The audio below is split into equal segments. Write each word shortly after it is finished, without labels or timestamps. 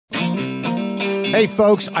Hey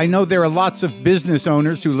folks, I know there are lots of business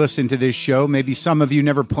owners who listen to this show. Maybe some of you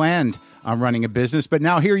never planned on running a business, but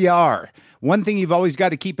now here you are. One thing you've always got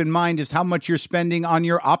to keep in mind is how much you're spending on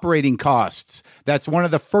your operating costs. That's one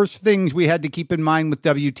of the first things we had to keep in mind with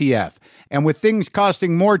WTF. And with things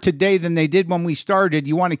costing more today than they did when we started,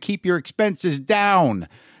 you want to keep your expenses down.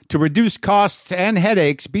 To reduce costs and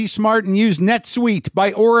headaches, be smart and use NetSuite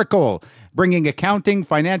by Oracle, bringing accounting,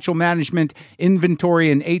 financial management,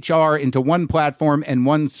 inventory, and HR into one platform and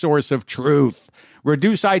one source of truth.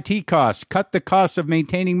 Reduce IT costs, cut the costs of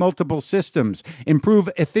maintaining multiple systems, improve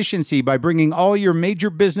efficiency by bringing all your major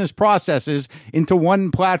business processes into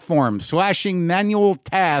one platform, slashing manual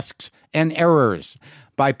tasks and errors.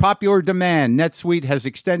 By popular demand, NetSuite has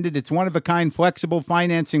extended its one-of-a-kind flexible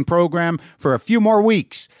financing program for a few more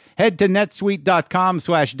weeks. Head to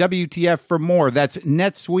netsuite.com/WTF for more. That's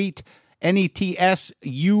NetSuite,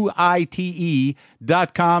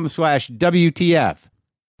 NetSuite.com/WTF.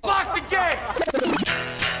 Lock the gate!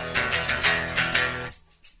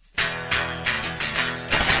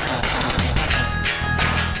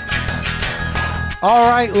 All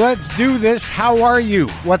right, let's do this. How are you?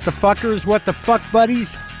 What the fuckers? What the fuck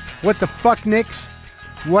buddies? What the fuck nicks?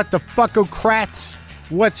 What the fuckocrats?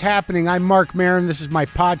 What's happening? I'm Mark Maron. This is my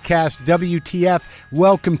podcast, WTF.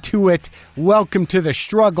 Welcome to it. Welcome to the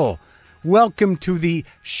struggle. Welcome to the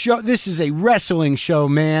show. This is a wrestling show,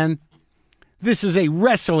 man. This is a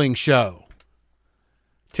wrestling show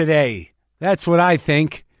today. That's what I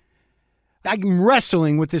think. I'm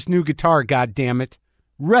wrestling with this new guitar, goddammit.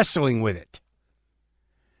 Wrestling with it.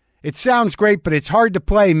 It sounds great, but it's hard to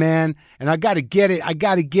play, man. And I got to get it. I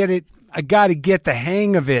got to get it. I got to get the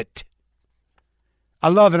hang of it. I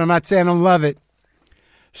love it. I'm not saying I don't love it.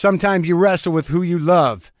 Sometimes you wrestle with who you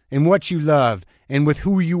love and what you love and with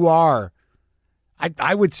who you are.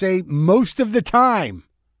 I would say most of the time.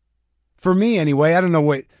 For me, anyway. I don't know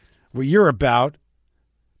what you're about.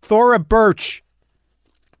 Thora Birch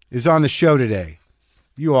is on the show today.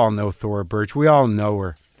 You all know Thora Birch. We all know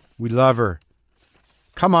her. We love her.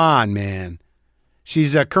 Come on, man.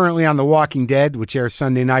 She's currently on The Walking Dead, which airs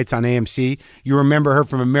Sunday nights on AMC. You remember her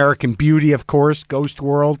from American Beauty, of course, Ghost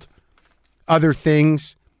World, other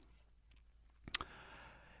things.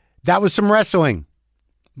 That was some wrestling.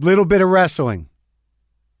 Little bit of wrestling.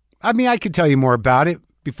 I mean, I could tell you more about it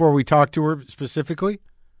before we talk to her specifically.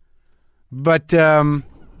 But I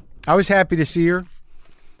was happy to see her.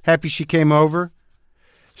 Happy she came over.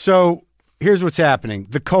 So here's what's happening.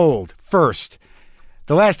 The cold, first.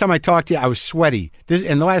 The last time I talked to you, I was sweaty.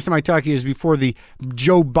 And the last time I talked to you was before the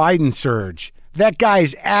Joe Biden surge. That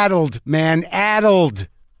guy's addled, man. Addled.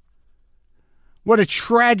 What a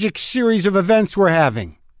tragic series of events we're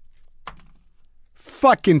having.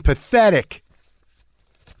 Fucking pathetic.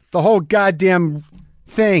 The whole goddamn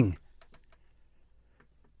thing.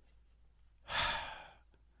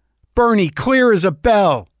 Bernie, clear as a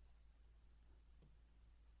bell.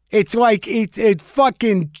 It's like it's a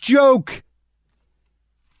fucking joke.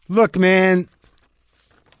 Look, man,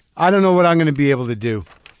 I don't know what I'm going to be able to do.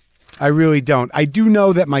 I really don't. I do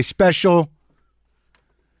know that my special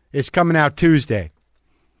is coming out Tuesday.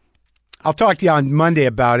 I'll talk to you on Monday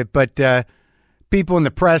about it, but people in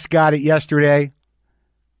the press got it yesterday.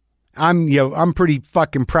 I'm pretty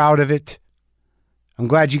fucking proud of it. I'm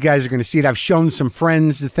glad you guys are going to see it. I've shown some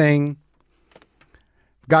friends the thing.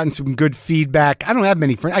 Gotten some good feedback. I don't have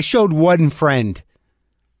many friends. I showed one friend.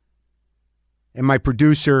 And my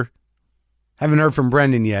producer, haven't heard from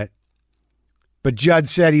Brendan yet, but Judd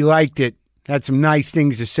said he liked it, had some nice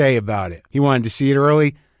things to say about it. He wanted to see it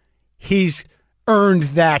early. He's earned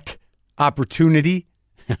that opportunity.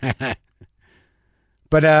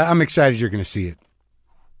 But I'm excited you're going to see it.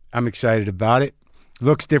 I'm excited about it.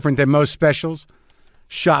 Looks different than most specials.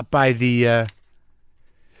 Shot by the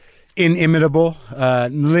inimitable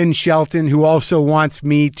Lynn Shelton, who also wants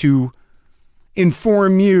me to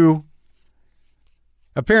inform you.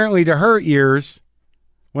 Apparently, to her ears,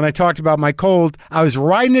 when I talked about my cold, I was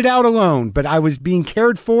riding it out alone, but I was being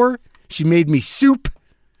cared for. She made me soup.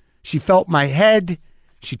 She felt my head.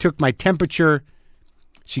 She took my temperature.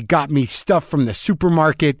 She got me stuff from the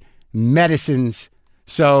supermarket, medicines.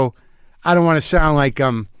 So I don't want to sound like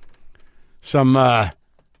I'm some, guy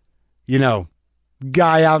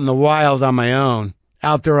out in the wild on my own,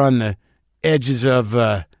 out there on the edges of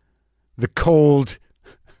the cold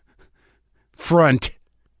front.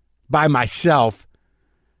 By myself.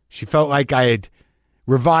 She felt like I had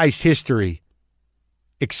revised history,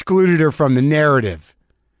 excluded her from the narrative.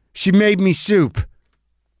 She made me soup.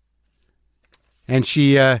 And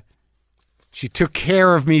she took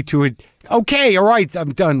care of me to it. Okay, all right,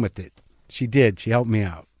 I'm done with it. She did. She helped me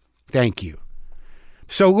out. Thank you.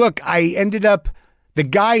 So look, I ended up, the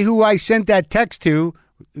guy who I sent that text to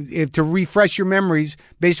refresh your memories,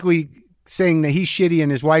 basically saying that he's shitty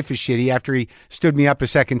and his wife is shitty after he stood me up a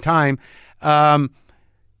second time. I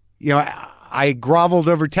groveled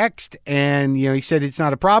over text and, he said it's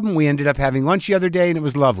not a problem. We ended up having lunch the other day and it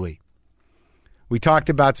was lovely. We talked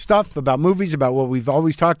about stuff, about movies, about what we've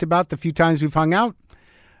always talked about the few times we've hung out.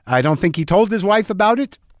 I don't think he told his wife about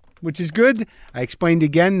it, which is good. I explained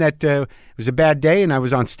again that it was a bad day and I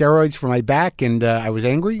was on steroids for my back and I was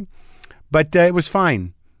angry, but it was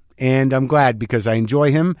fine. And I'm glad because I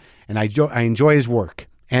enjoy him and I enjoy his work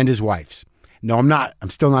and his wife's. No, I'm not. I'm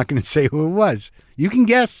still not going to say who it was. You can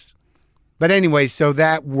guess. But anyway, so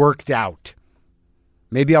that worked out.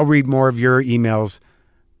 Maybe I'll read more of your emails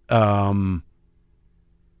another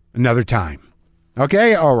time.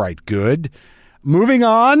 Okay? All right, good. Moving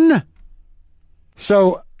on.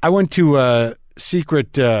 So I went to a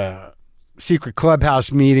secret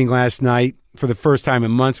clubhouse meeting last night for the first time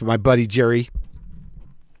in months with my buddy Jerry.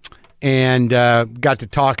 And got to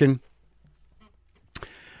talking.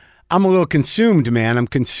 I'm a little consumed, man. I'm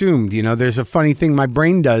consumed. There's a funny thing my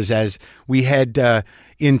brain does as we head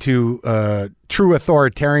into true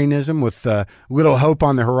authoritarianism with little hope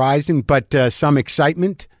on the horizon, but some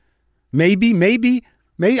excitement. Maybe.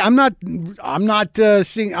 I'm not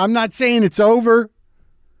saying it's over.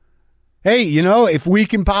 Hey, if we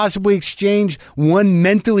can possibly exchange one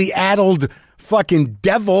mentally addled fucking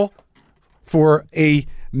devil for a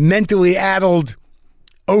mentally addled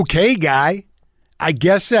okay guy, I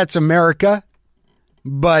guess that's America.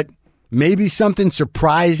 But maybe something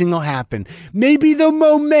surprising will happen. Maybe the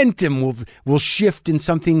momentum will shift and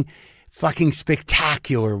something fucking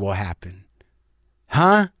spectacular will happen.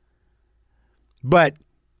 Huh? But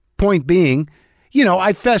point being,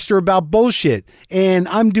 I fester about bullshit and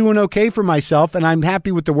I'm doing okay for myself and I'm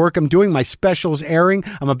happy with the work I'm doing. My special's airing.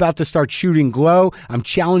 I'm about to start shooting Glow. I'm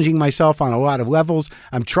challenging myself on a lot of levels.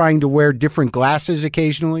 I'm trying to wear different glasses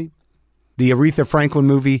occasionally. The Aretha Franklin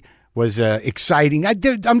movie was exciting.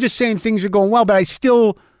 I'm just saying things are going well, but I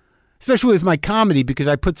still, especially with my comedy, because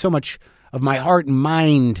I put so much of my heart and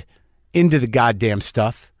mind into the goddamn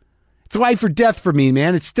stuff. It's life or death for me,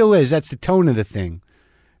 man. It still is. That's the tone of the thing.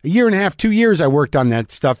 1.5 years, 2 years, I worked on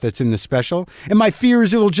that stuff that's in the special. And my fear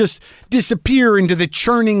is it'll just disappear into the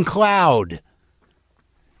churning cloud,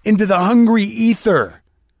 into the hungry ether,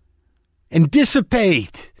 and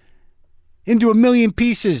dissipate into a million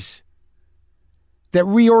pieces that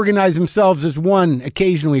reorganize themselves as one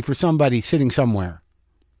occasionally for somebody sitting somewhere.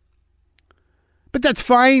 But that's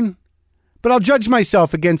fine. But I'll judge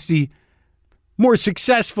myself against the more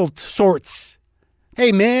successful sorts.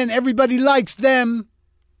 Hey, man, everybody likes them.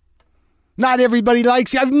 Not everybody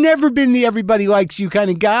likes you. I've never been the everybody likes you kind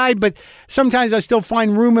of guy, but sometimes I still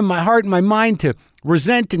find room in my heart and my mind to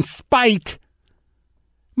resent and spite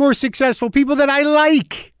more successful people that I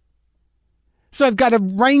like. So I've got to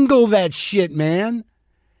wrangle that shit, man.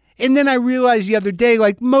 And then I realized the other day,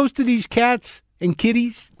 like most of these cats and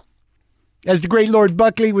kitties, as the great Lord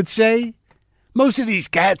Buckley would say, most of these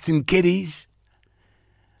cats and kitties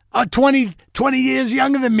are 20 years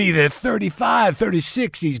younger than me. They're 35,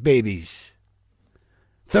 36, these babies.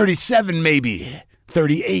 37 maybe,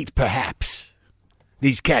 38 perhaps,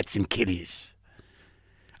 these cats and kitties.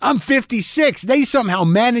 I'm 56. They somehow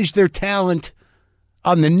manage their talent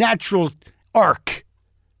on the natural arc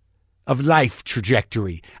of life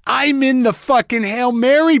trajectory. I'm in the fucking Hail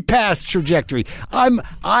Mary pass trajectory.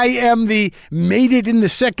 I am the made it in the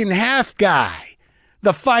second half guy.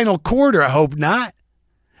 The final quarter, I hope not.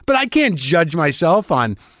 But I can't judge myself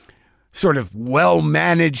on sort of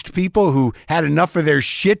well-managed people who had enough of their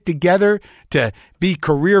shit together to be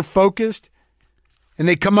career-focused. And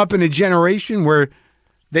they come up in a generation where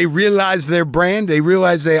they realize their brand, they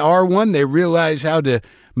realize they are one, they realize how to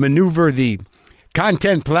maneuver the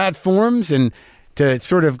content platforms and to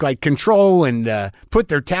sort of like control and put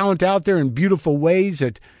their talent out there in beautiful ways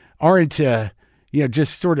that aren't,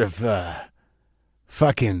 just sort of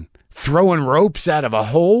fucking throwing ropes out of a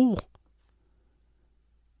hole.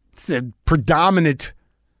 It's the predominant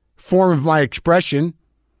form of my expression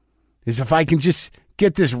is if I can just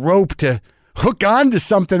get this rope to hook onto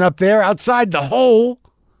something up there outside the hole.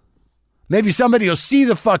 Maybe somebody will see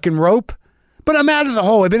the fucking rope, but I'm out of the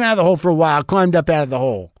hole. I've been out of the hole for a while, climbed up out of the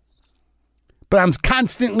hole. But I'm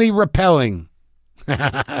constantly repelling.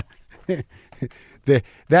 That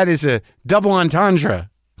is a double entendre.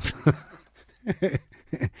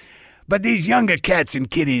 But these younger cats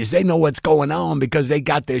and kitties, they know what's going on because they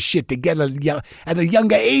got their shit together at a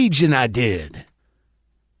younger age than I did.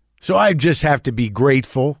 So I just have to be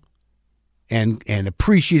grateful and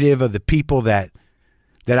appreciative of the people that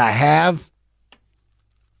that I have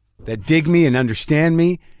that dig me and understand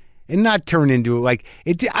me and not turn into it like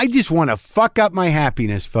it. I just want to fuck up my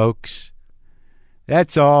happiness, folks.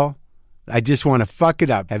 That's all. I just want to fuck it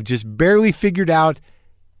up. I've just barely figured out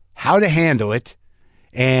how to handle it.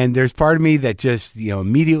 And there's part of me that just,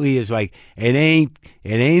 immediately is like, it ain't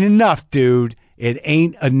enough, dude. It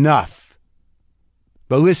ain't enough.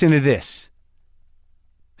 But listen to this.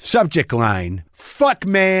 Subject line, fuck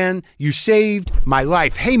man, you saved my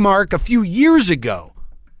life. Hey, Mark, a few years ago,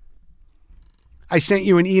 I sent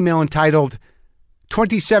you an email entitled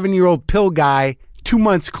 27-year-old pill guy, 2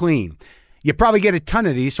 months clean. You probably get a ton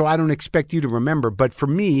of these, so I don't expect you to remember. But for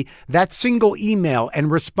me, that single email and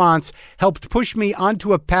response helped push me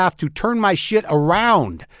onto a path to turn my shit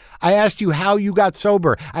around. I asked you how you got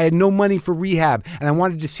sober. I had no money for rehab, and I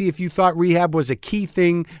wanted to see if you thought rehab was a key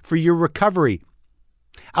thing for your recovery.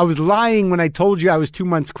 I was lying when I told you I was 2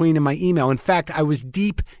 months clean in my email. In fact, I was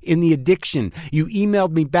deep in the addiction. You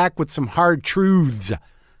emailed me back with some hard truths.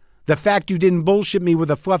 The fact you didn't bullshit me with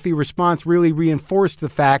a fluffy response really reinforced the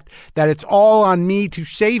fact that it's all on me to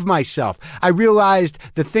save myself. I realized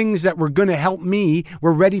the things that were going to help me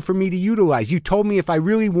were ready for me to utilize. You told me if I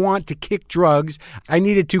really want to kick drugs, I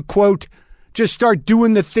needed to, quote, just start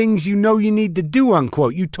doing the things you know you need to do,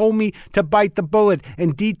 unquote. You told me to bite the bullet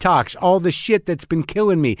and detox all the shit that's been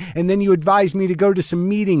killing me. And then you advised me to go to some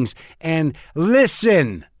meetings and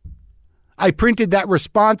listen. I printed that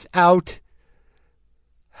response out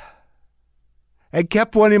and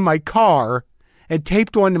kept one in my car and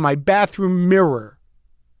taped one to my bathroom mirror.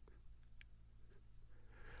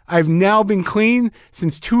 I've now been clean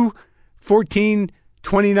since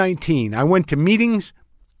 2019. I went to meetings,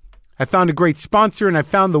 I found a great sponsor, and I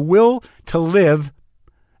found the will to live.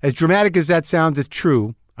 As dramatic as that sounds, it's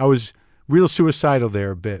true. I was real suicidal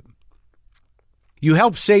there a bit. You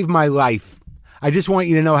helped save my life. I just want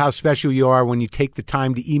you to know how special you are when you take the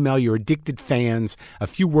time to email your addicted fans a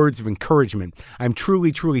few words of encouragement. I'm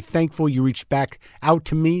truly, truly thankful you reached back out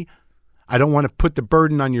to me. I don't want to put the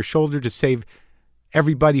burden on your shoulder to save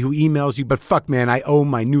everybody who emails you, but fuck, man, I owe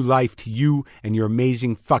my new life to you and your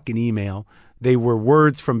amazing fucking email. They were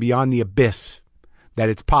words from beyond the abyss that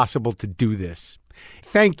it's possible to do this.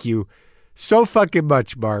 Thank you so fucking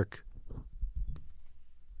much, Mark.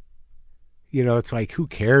 It's like, who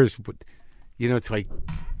cares? It's like,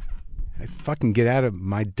 I fucking get out of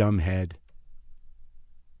my dumb head.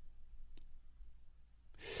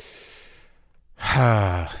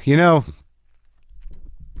 That's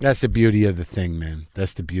the beauty of the thing, man.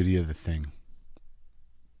 That's the beauty of the thing.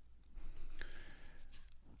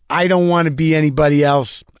 I don't want to be anybody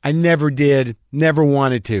else. I never did, never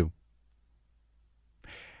wanted to.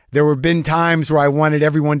 There have been times where I wanted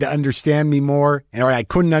everyone to understand me more, and I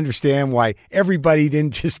couldn't understand why everybody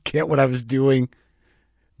didn't just get what I was doing.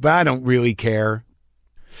 But I don't really care.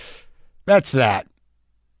 That's that.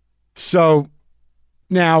 So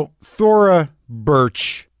now, Thora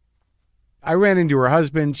Birch, I ran into her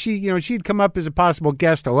husband. She'd come up as a possible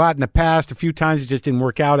guest a lot in the past. A few times it just didn't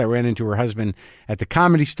work out. I ran into her husband at the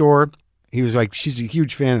Comedy Store. He was like, she's a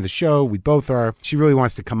huge fan of the show. We both are. She really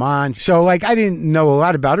wants to come on. So, I didn't know a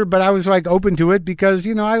lot about her, but I was, open to it because,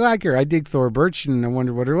 I like her. I dig Thora Birch, and I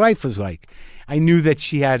wondered what her life was like. I knew that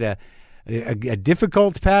she had a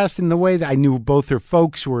difficult past in the way that I knew both her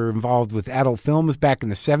folks were involved with adult films back in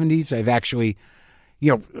the 70s. I've actually,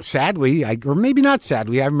 sadly, or maybe not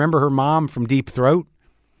sadly, I remember her mom from Deep Throat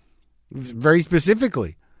very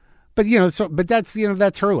specifically. But, but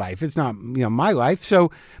that's her life. It's not, my life. So,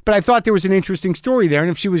 but I thought there was an interesting story there. And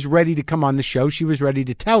if she was ready to come on the show, she was ready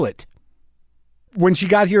to tell it. When she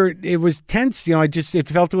got here, it was tense. It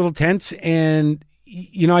felt a little tense. And,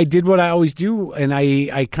 I did what I always do. And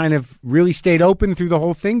I kind of really stayed open through the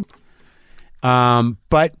whole thing.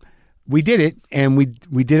 But we did it, and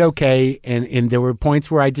we did okay. And there were points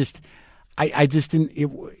where I just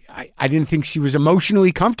didn't think she was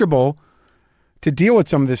emotionally comfortable to deal with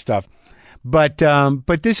some of this stuff. But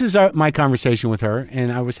this is my conversation with her,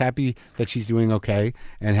 and I was happy that she's doing okay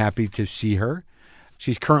and happy to see her.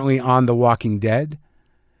 She's currently on The Walking Dead,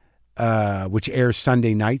 which airs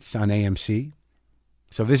Sunday nights on AMC.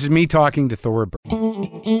 So this is me talking to Thora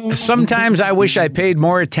Birch. Sometimes I wish I paid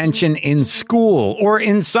more attention in school, or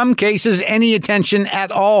in some cases, any attention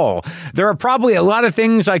at all. There are probably a lot of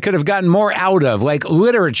things I could have gotten more out of, like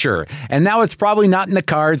literature, and now it's probably not in the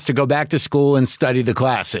cards to go back to school and study the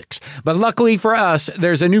classics. But luckily for us,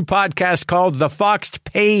 there's a new podcast called The Foxed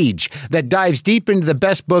Page that dives deep into the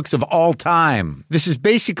best books of all time. This is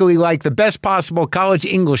basically like the best possible college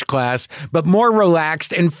English class, but more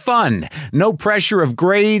relaxed and fun. No pressure of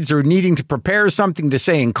grades or needing to prepare something to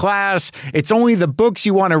say in class. It's only the books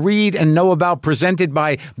you want to read and know about, presented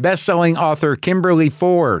by best-selling author Kimberly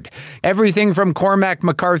Ford. Everything from Cormac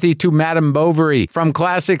McCarthy to Madame Bovary, from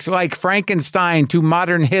classics like Frankenstein to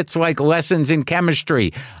modern hits like Lessons in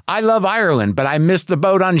Chemistry. I love Ireland, but I missed the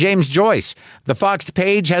boat on James Joyce. The Foxed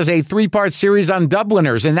Page has a 3-part series on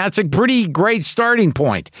Dubliners, and that's a pretty great starting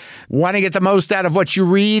point. Want to get the most out of what you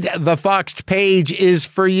read? The Foxed Page is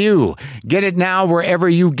for you. Get it now wherever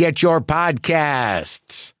you get your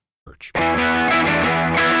podcasts. Did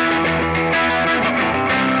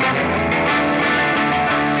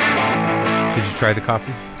you try the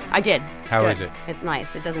coffee? I did. How is it? It's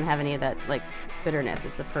nice. It doesn't have any of that bitterness.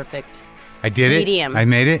 It's a perfect I did medium. it? I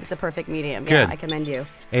made it? It's a perfect medium. Good. Yeah, I commend you.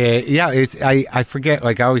 I forget,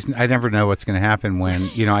 I never know what's going to happen when,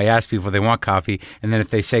 I ask people if they want coffee, and then if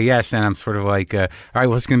they say yes, then I'm sort of like, all right,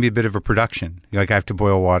 well, it's going to be a bit of a production. I have to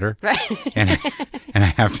boil water. Right. And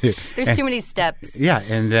I have to. There's too many steps. Yeah,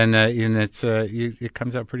 and then it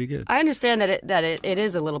comes out pretty good. I understand that it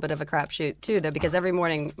is a little bit of a crapshoot, too, though, because every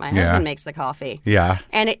morning my husband makes the coffee. Yeah.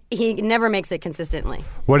 And he never makes it consistently.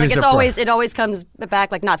 What is it always comes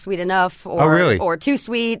back like not sweet enough, or really? Or too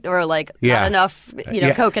sweet, or like not enough,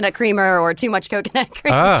 coconut creamer, or too much coconut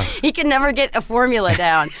cream. He can never get a formula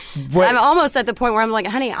down. I'm almost at the point where I'm like,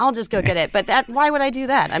 honey, I'll just go get it. But why would I do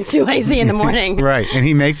that? I'm too lazy in the morning. Right. And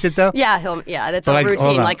he makes it, though? Yeah, that's a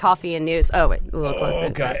routine, like coffee and news. Oh, wait, a little closer. Oh,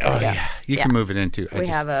 God. Oh, yeah. You can move it into. We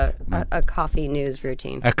have a coffee news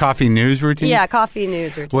routine. A coffee news routine? Yeah, coffee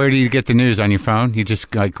news routine. Where do you get the news? On your phone? You just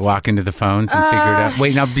walk into the phones and figure it out?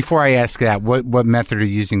 Wait, now, before I ask that, what method are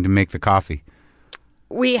you using to make the coffee?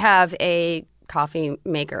 We have a coffee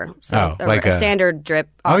maker. So like a standard drip,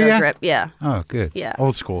 auto drip. Yeah. Oh, good. Yeah.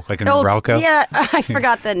 Old school, like an Arauco? Yeah, I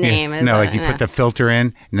forgot the name. You put the filter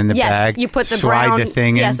in, and then the bag. Yes, you put the slide brown. the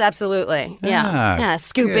thing in. Yes, absolutely. Yeah.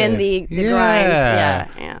 Scoop in the grinds.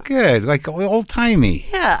 Yeah. Good, like old-timey.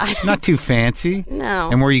 Yeah. Not too fancy. No.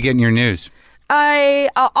 And where are you getting your news?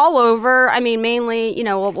 All over. I mean, mainly,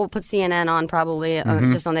 we'll put CNN on probably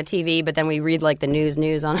just on the TV, but then we read like the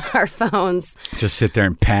news on our phones. Just sit there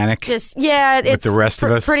and panic. With the rest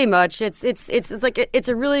of us. Pretty much. It's like it's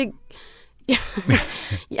a really.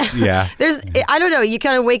 Yeah. I don't know. You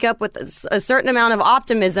kind of wake up with a certain amount of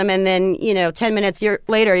optimism, and then 10 minutes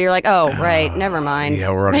later, you're like, oh, right, never mind.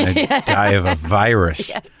 Yeah, we're going to die of a virus.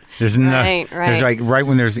 Yeah. There's There's like right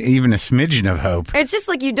when there's even a smidgen of hope. It's just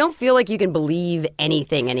like you don't feel like you can believe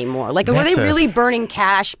anything anymore. Like, were they really burning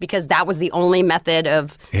cash because that was the only method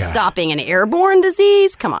of stopping an airborne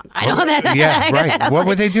disease? Come on, I know that. Yeah, right. What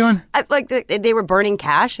were they doing? They were burning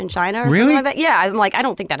cash in China or something like that. Yeah, I'm like, I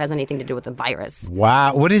don't think that has anything to do with the virus.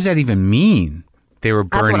 Wow, what does that even mean? They were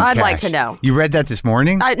burning. That's what I'd cash. like to know. You read that this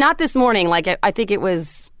morning? Not this morning. Like I think it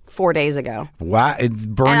was 4 days ago. Wow.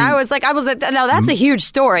 And I was like, no, that's a huge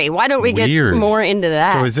story. Why don't we get more into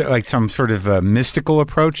that? So is it like some sort of mystical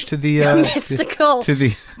approach to the to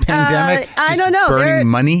the pandemic? I don't know. Burning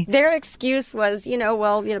money? Their excuse was,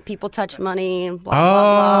 people touch money and blah, blah,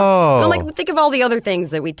 blah. I'm like, think of all the other things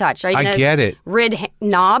that we touch. Are you I get it. Rid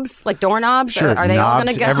knobs, like doorknobs? Sure, Are they all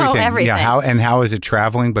going to go? Everything. Yeah, how is it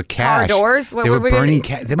traveling? But cash. Car doors? They were burning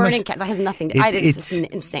cash. Burning cash. That has nothing to do. It's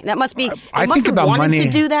insane. That must be. I must think have about wanted money. to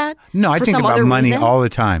do that. No, I for think some about other money reason. all the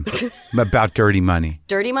time. About dirty money.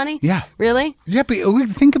 Dirty money? Yeah. Really? Yeah, but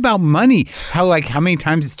think about money. How many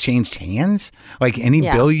times it's changed hands? Like any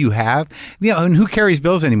bill you have. And who carries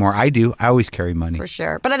bills anymore? I do. I always carry money. For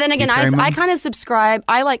sure. But then again, I kind of subscribe.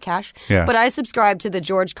 I like cash. Yeah. But I subscribe to the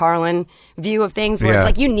George Carlin view of things where it's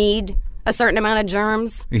like you need a certain amount of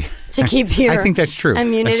germs to keep your I think that's true.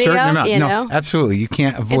 immunity a certain up, amount. No, absolutely. You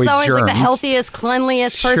can't avoid germs. It's always like the healthiest,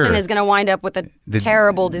 cleanliest person is going to wind up with a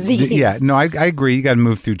terrible disease. I agree. You got to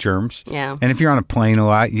move through germs. Yeah. And if you're on a plane a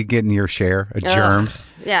lot, you get in your share of germs.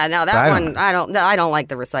 Yeah, no, I don't like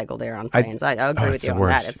the recycled air on planes. I agree with you on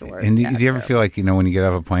that. It's the worst. And do you ever feel like, when you get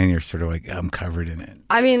off a plane, you're sort of like, I'm covered in it.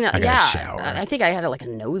 I mean, I gotta shower. I think I had a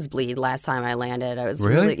nosebleed last time I landed. I was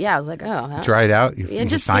really? I was like, oh. Dried out? Your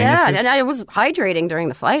sinuses? And I was hydrating during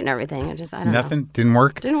the flight and everything. I don't know. Nothing? Didn't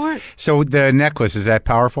work? Didn't work. So the necklace, is that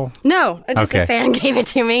powerful? No, just a fan gave it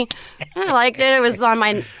to me. I liked it. It was on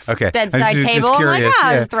my bedside table. I'm like,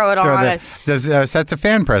 I'll just throw it on. That's a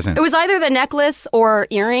fan present. It was either the necklace or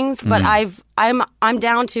earrings, but I'm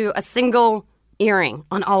down to a single earring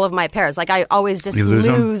on all of my pairs. Like I always just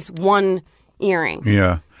lose one earring.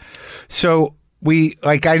 Yeah. So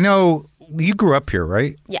I know you grew up here,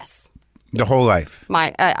 right? Yes. The whole life?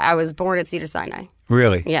 I was born at Cedars-Sinai.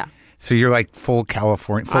 Really? Yeah. So you're like full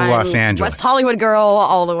California, full Los Angeles. West Hollywood girl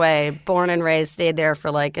all the way. Born and raised, stayed there for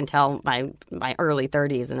like until my early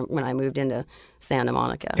 30s, and when I moved into Santa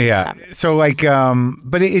Monica. Yeah. So like,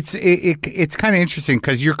 but it's kind of interesting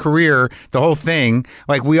because your career, the whole thing,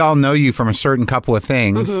 like we all know you from a certain couple of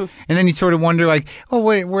things, and then you sort of wonder like, oh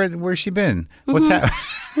wait, where's she been? What's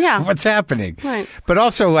what's happening? Right. But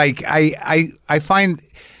also like I find.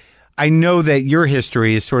 I know that your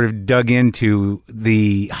history is sort of dug into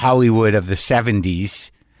the Hollywood of the 70s,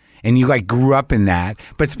 and you like grew up in that,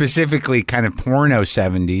 but specifically kind of porno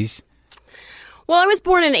 70s. Well, I was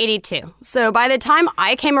born in 82. So by the time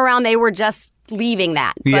I came around, they were just leaving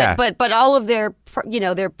that. But all of their,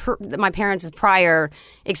 my parents' prior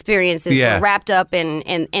experiences were wrapped up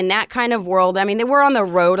in that kind of world. I mean, they were on the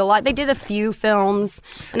road a lot. They did a few films,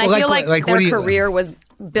 and I feel like their career was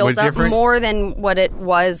built up more than what it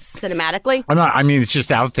was cinematically. I mean, it's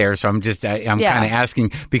just out there, so I'm kind of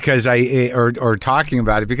asking because or talking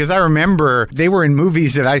about it because I remember they were in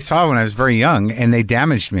movies that I saw when I was very young, and they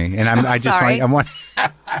damaged me, and they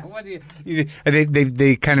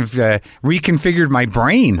kind of reconfigured my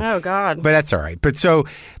brain. Oh God! But that's all right. But so.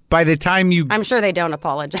 By the time I'm sure they don't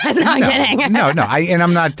apologize. No, I'm kidding. No.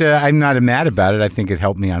 I'm not mad about it. I think it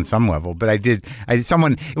helped me on some level. But it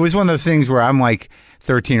was one of those things where I'm like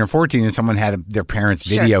 13 or 14 and someone had their parents'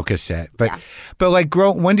 video cassette. But like,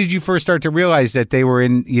 when did you first start to realize that they were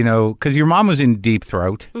in, because your mom was in Deep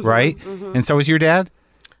Throat, right? Mm-hmm. And so was your dad?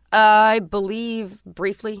 I believe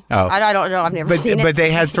briefly. Oh. I don't know. I've never seen it. But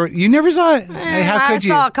they had you never saw it? How could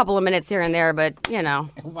you? I saw a couple of minutes here and there, but,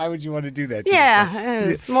 Why would you want to do that?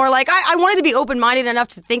 It's more like I wanted to be open-minded enough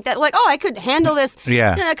to think that, like, I could handle this.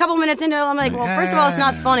 Yeah. And a couple of minutes into it, I'm like, well, first of all, it's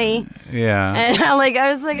not funny. Yeah. And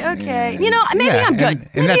I was like, okay. Maybe I'm good.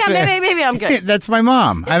 Maybe I'm good. That's my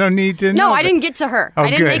mom. I don't need to know. No, I didn't get to her. Oh, I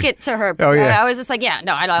didn't make it to her. Oh, yeah. I was just like, I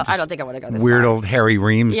don't think I want to go this Weird far. old Harry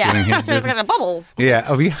Reams doing his business. It's got bubbles. Yeah.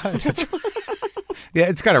 Oh, yeah. That's right. Yeah,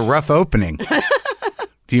 it's got a rough opening.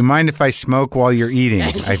 Do you mind if I smoke while you're eating?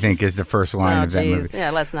 I think is the first line of that movie. Yeah,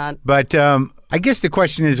 let's not. But I guess the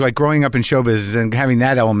question is, like, growing up in show business and having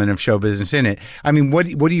that element of show business in it. I mean, what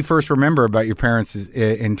do you first remember about your parents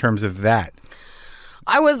in terms of that?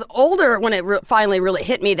 I was older when it finally really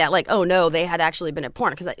hit me that, like, oh no, they had actually been at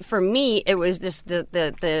porn. Because for me, it was just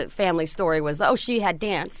the family story was, she had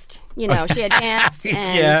danced. She had danced.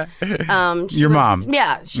 And, your mom.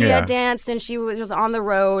 Yeah, she had danced and she was on the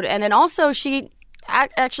road. And then also she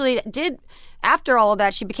actually did. After all of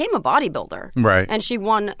that, she became a bodybuilder. Right. And she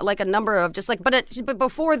won like a number of but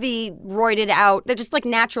before the roided out, they're just like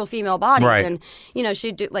natural female bodies. Right. And,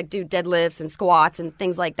 she'd do deadlifts and squats and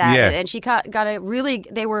things like that. Yeah. And she got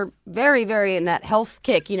they were very, very in that health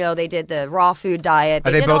kick. They did the raw food diet.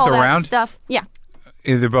 Are they did both all around? That stuff. Yeah.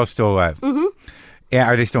 They're both still alive? Mm-hmm. Yeah.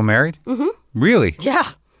 Are they still married? Mm-hmm. Really?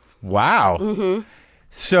 Yeah. Wow. Mm-hmm.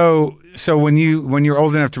 So when you're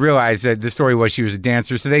old enough to realize that the story was she was a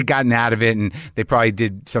dancer, so they'd gotten out of it and they probably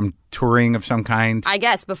did some touring of some kind. I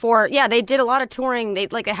guess before, they did a lot of touring. They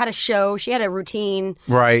had a show. She had a routine,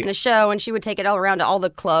 right, and a show, and she would take it all around to all the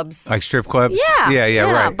clubs, like strip clubs. Yeah,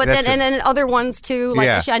 right. But then other ones too.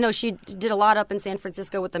 Like I know she did a lot up in San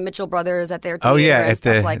Francisco with the Mitchell brothers at their theater and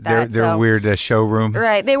stuff like that. Their weird showroom.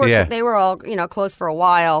 Right. They were all close for a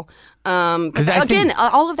while.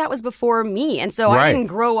 All of that was before me, and so I didn't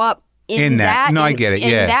grow up in that. No, I get it.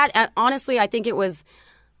 That honestly, I think it was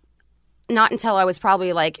not until I was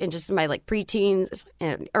probably like in just my like preteens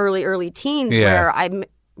and early teens where I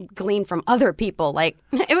gleaned from other people. Like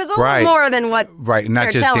it was a little more than what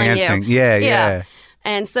not just telling dancing. You. Yeah.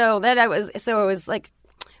 And so it was like,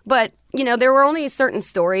 but there were only certain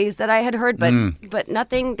stories that I had heard, but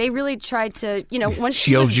nothing. They really tried to once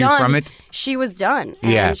she was done, from it. She was done,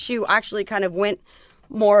 and she actually kind of went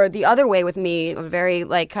more the other way with me, very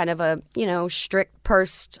like kind of a strict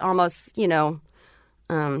pursed, almost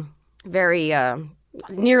very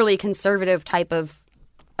nearly conservative type of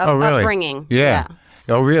upbringing. Yeah.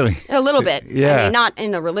 Oh, really? A little bit. Yeah. I mean, not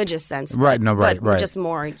in a religious sense. Right. No. Right. But just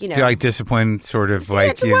more. Do you like discipline, sort of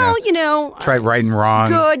like try right and wrong.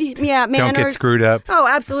 Good. Yeah. Manners. Don't get screwed up. Oh,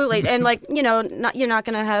 absolutely. And like you're not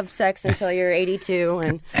going to have sex until you're 82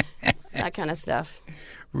 and that kind of stuff.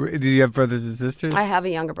 Do you have brothers and sisters? I have a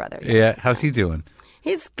younger brother. Yes. Yeah. How's he doing?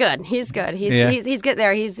 He's good. He's good. He's good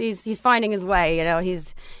there. He's finding his way.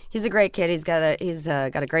 He's a great kid. He's got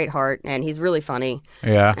a great heart, and he's really funny.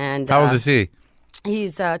 Yeah. And how old is he?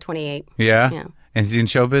 He's 28. Yeah. Yeah. And is he in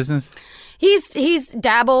show business? He's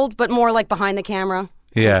dabbled, but more like behind the camera.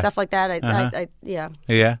 and stuff like that.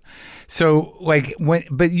 Yeah. So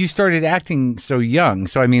but you started acting so young.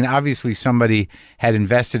 So I mean, obviously somebody had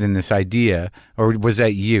invested in this idea, or was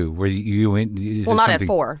that you? Were you in? Well, not at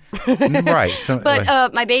 4. Right. So,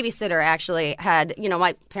 but my babysitter actually had,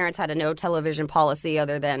 my parents had a no television policy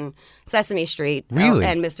other than Sesame Street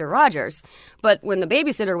and Mr. Rogers. But when the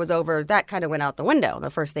babysitter was over, that kind of went out the window.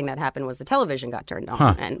 The first thing that happened was the television got turned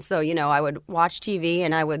on. And so, I would watch TV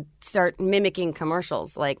and I would start mimicking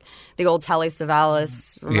commercials like the old Telly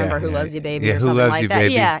Savalas, Remember Who Loves You Baby, or something like that.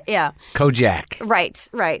 Baby. Yeah. Kojak.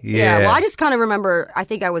 Right. Yeah. Well, I just kind of remember, I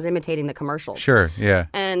think I was imitating the commercials. Sure, yeah.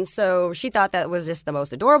 And so she thought that was just the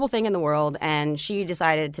most adorable thing in the world. And she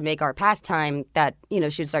decided to make our pastime that, she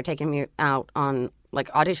would start taking me out on like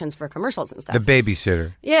auditions for commercials and stuff. The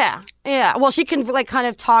babysitter. Yeah. Well, she can kind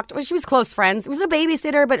of talk. She was close friends. It was a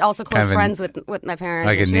babysitter, but also close friends with my parents.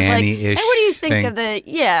 Like and a nanny-ish. Hey, what do you think thing? of the?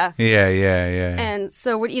 Yeah. Yeah. And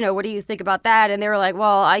so what do you think about that? And they were like,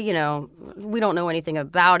 well, we don't know anything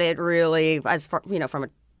about it really, as far, from a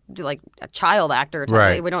child actor type.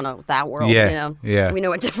 Right. We don't know that world. Yeah. We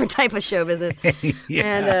know a different type of show business. Yeah.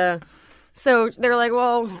 And so they're like,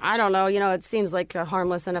 well, I don't know. It seems like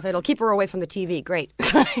harmless enough. It'll keep her away from the TV. Great.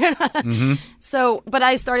 So, but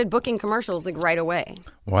I started booking commercials right away.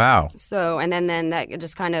 Wow. So, and then that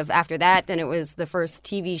just kind of after that, then it was the first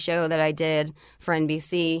TV show that I did for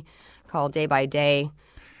NBC called Day by Day.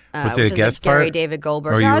 Was it a guest part? Gary David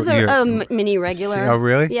Goldberg. I was a mini regular. Oh,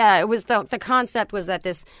 really? Yeah. It was the concept was that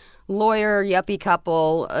this lawyer yuppie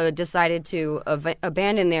couple decided to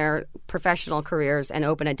abandon their professional careers and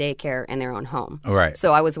open a daycare in their own home. Right.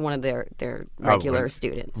 So I was one of their regular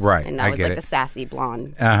students. Right. And I was the sassy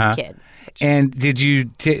blonde kid. And did you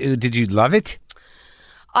love it?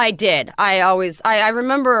 I did. I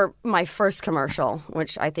remember my first commercial,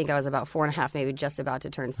 which I think I was about 4.5, maybe just about to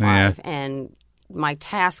turn 5. Yeah. And my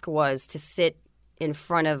task was to sit in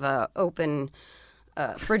front of a open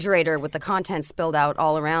refrigerator with the contents spilled out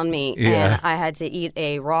all around me, and I had to eat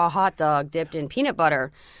a raw hot dog dipped in peanut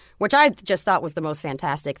butter, which I just thought was the most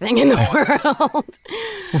fantastic thing in the world.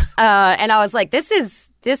 And I was like, this is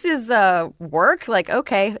work. Like,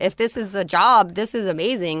 okay, if this is a job, this is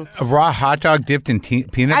amazing. A raw hot dog dipped in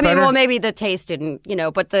peanut butter? I mean, well, maybe the taste didn't,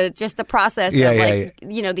 but the process of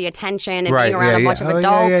the attention and being around a bunch of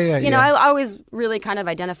adults. I always really kind of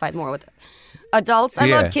identified more with adults. I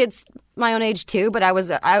love kids my own age too, but I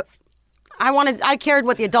cared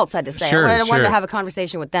what the adults had to say. Sure, I wanted to have a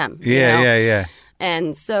conversation with them. Yeah.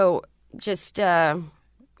 And so just I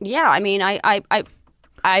mean,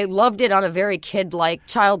 I loved it on a very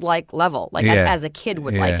childlike level, as a kid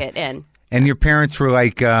would like it. And your parents were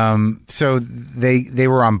like, so they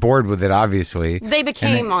were on board with it, obviously. They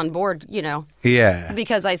became on board, Yeah.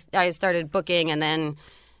 Because I started booking, and then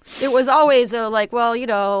it was always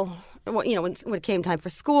when it came time for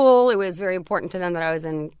school, it was very important to them that I was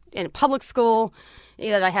in public school,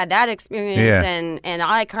 that I had that experience, and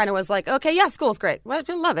I kind of was like, okay, yeah, school's great. Well,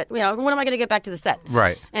 I love it. When am I going to get back to the set?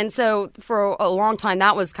 Right. And so for a long time,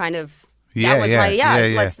 that was kind of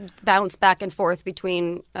let's bounce back and forth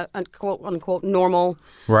between a quote unquote normal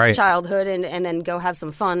childhood and then go have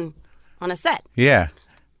some fun on a set. Yeah.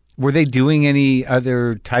 Were they doing any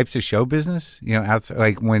other types of show business?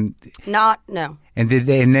 Outside, No. And did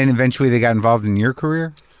they? And then eventually they got involved in your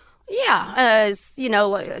career. Yeah, as a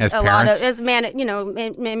parents? Lot of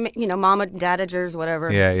mama, dadagers,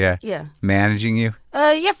 whatever. Yeah. Managing you.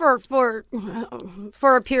 For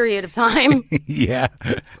a period of time. Yeah,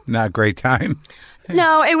 not a great time.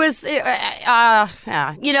 No, it was.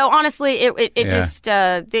 Honestly, it just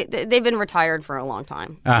they've been retired for a long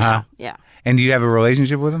time. Yeah. And do you have a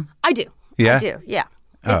relationship with them? I do. Yeah. I do. Yeah.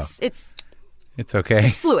 It's okay.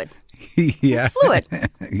 It's fluid. Yeah. It's fluid.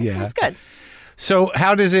 Yeah. It's good. So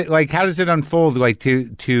how does it unfold? You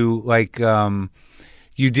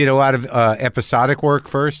did a lot of episodic work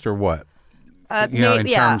first, or what?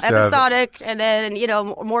 Episodic, and then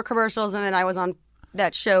more commercials, and then I was on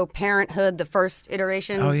that show Parenthood, the first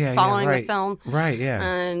iteration following the film. Right, yeah.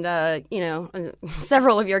 And,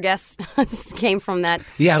 several of your guests came from that.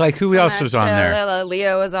 Yeah, like who else was on there?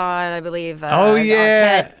 Leo was on, I believe.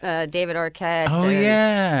 Arquette, David Arquette. Oh,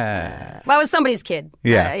 yeah. I was somebody's kid.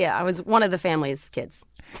 Yeah. I was one of the family's kids.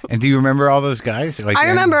 And do you remember all those guys? I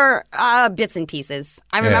remember bits and pieces.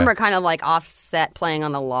 I remember kind of offset playing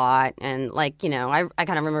on the lot, and I kind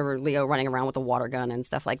of remember Leo running around with a water gun and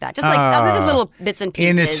stuff like that. Just just little bits and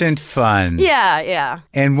pieces. Innocent fun. Yeah.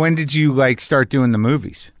 And when did you start doing the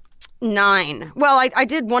movies? 9. Well, I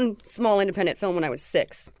did one small independent film when I was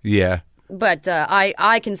 6. Yeah. But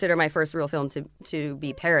I consider my first real film to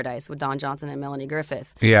be Paradise with Don Johnson and Melanie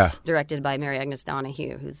Griffith. Yeah. Directed by Mary Agnes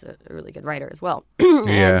Donahue, who's a really good writer as well.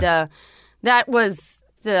 And that was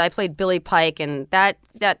I played Billy Pike, and that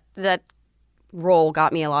role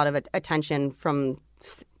got me a lot of attention from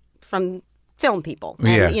film people.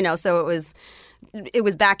 And, so it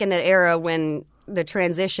was back in that era when the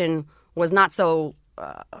transition was not so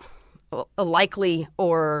likely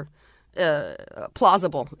or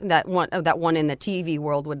plausible that one in the TV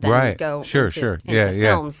world would then go into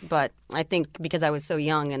films. But I think because I was so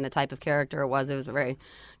young and the type of character it was a very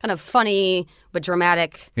kind of funny but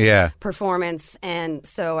dramatic performance, and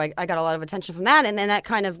so I got a lot of attention from that, and then that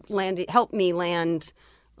kind of helped me land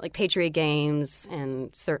like Patriot Games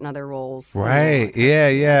and certain other roles. Right.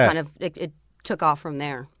 Kind of it took off from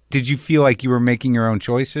there. Did you feel like you were making your own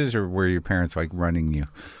choices, or were your parents like running you?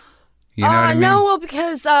 You know what I mean? No, well,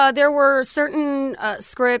 because there were certain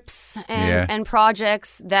scripts and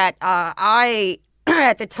projects that I,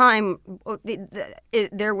 at the time,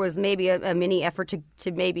 there was maybe a mini effort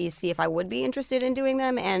to maybe see if I would be interested in doing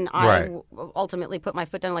them. And I ultimately put my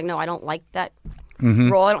foot down, like, no, I don't like that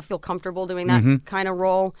role. I don't feel comfortable doing that kind of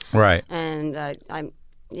role. Right. And I'm...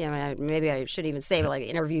 maybe I should even say, but like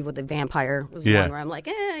Interview with the Vampire was one where I'm like,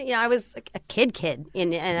 I was a kid,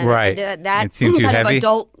 and that kind of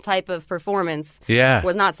adult type of performance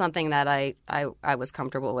was not something that I was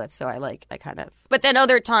comfortable with. So I kind of, but then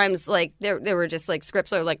other times like there were just like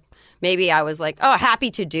scripts or like maybe I was like, oh, happy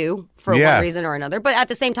to do for one reason or another. But at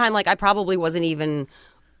the same time, like I probably wasn't even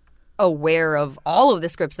aware of all of the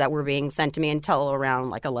scripts that were being sent to me until around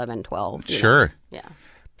like 11, 12. Sure. Know? Yeah.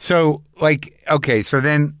 So, like, okay, so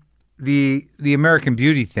then the American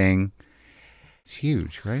Beauty thing is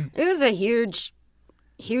huge, right? It was a huge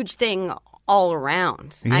thing all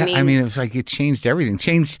around. Yeah, I mean, it was like it changed everything.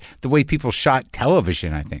 Changed the way people shot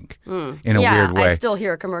television, I think, in a weird way. I still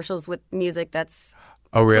hear commercials with music that's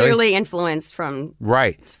clearly influenced from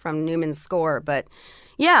Newman's score. But,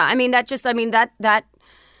 that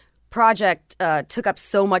project took up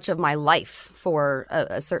so much of my life for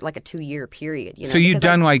a certain 2-year period. So you'd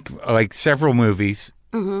done like several movies,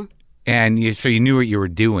 and you knew what you were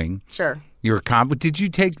doing. Sure. You were Did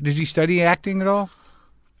you study acting at all?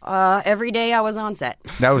 Every day I was on set.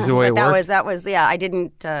 That was the way it worked? That was I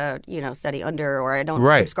didn't study under, or I don't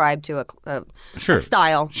subscribe to a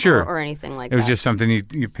style or anything like that. It was just something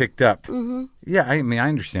you picked up. Mm-hmm. Yeah, I mean I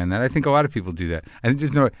understand that. I think a lot of people do that. And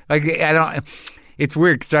there's no it's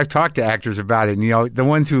weird because I've talked to actors about it, and the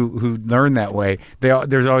ones who learn that way,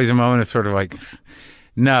 there's always a moment of sort of like,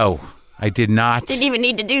 no, I did not. Didn't even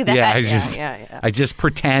need to do that. Yeah, I just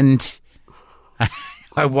pretend.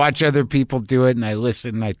 I watch other people do it, and I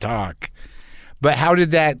listen and I talk. But how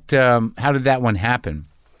did that one happen?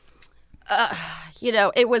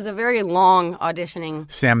 It was a very long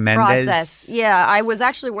auditioning Sam Mendes process. Yeah, I was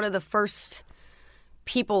actually one of the first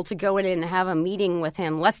people to go in and have a meeting with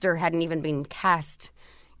him. Lester hadn't even been cast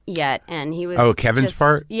yet, and he was Kevin's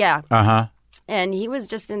part? Yeah. And he was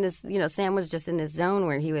just in this, Sam was just in this zone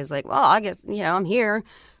where he was like, well, I guess, I'm here.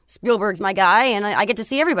 Spielberg's my guy, and I get to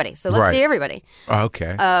see everybody, so let's see everybody.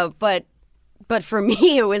 Okay. But for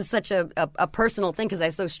me, it was such a personal thing because I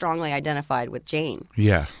so strongly identified with Jane.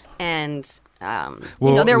 Yeah. And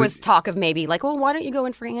there was talk of maybe like, well, why don't you go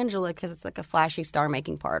in for Angela because it's like a flashy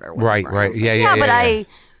star-making part or whatever. Right. Yeah. But I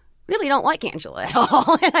really don't like Angela at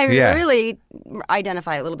all, and I really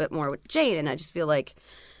identify a little bit more with Jane, and I just feel like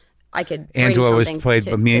I could. Angela was played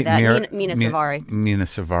by Mina Savari. Mina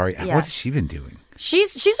Savari. Yeah. What has she been doing?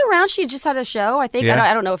 She's around. She just had a show, I think.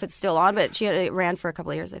 I don't know if it's still on, but it ran for a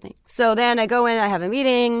couple of years, I think. So then I go in, I have a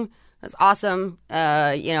meeting. That's awesome.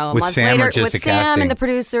 A month later with Sam and the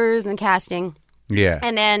producers and the casting. Yeah.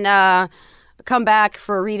 And then come back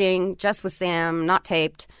for a reading just with Sam, not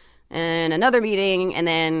taped, and another meeting. And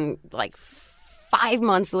then 5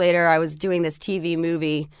 months later, I was doing this TV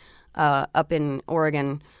movie up in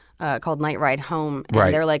Oregon called Night Ride Home.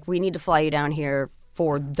 And they're like, we need to fly you down here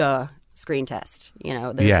for the screen test.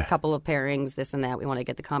 There's a couple of pairings, this and that. We want to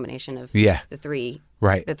get the combination of the three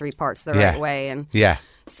parts the right way. And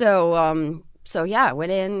so I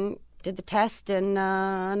went in, did the test, and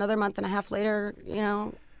another month and a half later,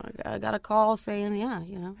 I got a call saying,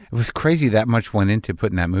 It was crazy that much went into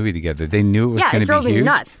putting that movie together. They knew it was going to be huge? Yeah, it drove me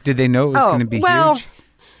nuts. Did they know it was going to be huge?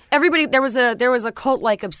 Everybody, there was a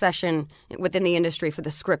cult-like obsession within the industry for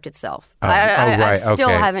the script itself. Oh, I still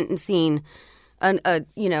haven't seen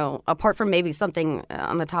apart from maybe something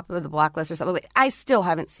on the top of the blacklist or something, I still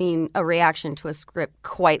haven't seen a reaction to a script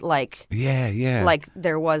quite like like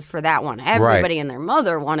there was for that one. Everybody and their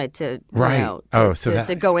mother wanted to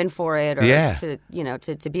to go in for it or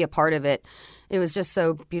to be a part of it. It was just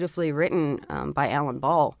so beautifully written by Alan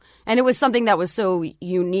Ball, and it was something that was so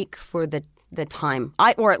unique for the time.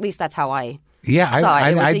 Or at least that's how I saw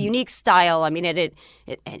it. It was a unique style. I mean, it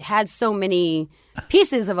had so many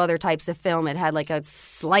pieces of other types of film. It had like a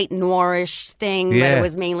slight noirish thing, but it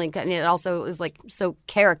was mainly. And it also was like so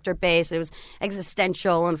character based. It was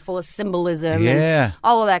existential and full of symbolism and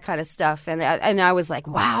all of that kind of stuff. And I was like,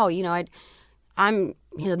 wow, I'm.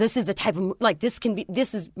 This is the type of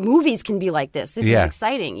movies can be like this. This is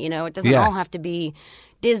exciting. It doesn't all have to be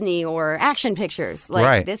Disney or action pictures.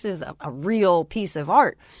 This is a real piece of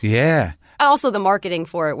art. Yeah. Also, the marketing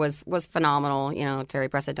for it was phenomenal. Terry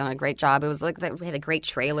Press had done a great job. It was like we had a great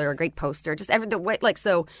trailer, a great poster, just every the way.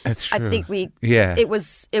 So that's true. I think it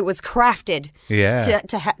was crafted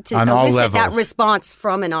to on all elicit levels. That response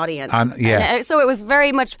from an audience. So it was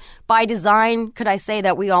very much by design. Could I say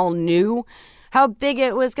that we all knew how big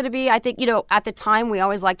it was going to be? I think at the time we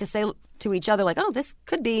always like to say to each other like, "Oh, this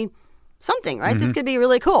could be something, right? Mm-hmm. This could be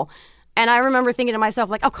really cool." And I remember thinking to myself,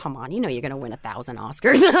 like, oh, come on, you're going to win 1,000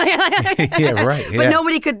 Oscars. Yeah, right. But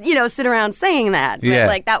nobody could, sit around saying that.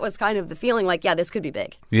 But, that was kind of the feeling like, yeah, this could be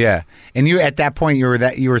big. Yeah. And you, at that point, you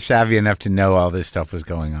were savvy enough to know all this stuff was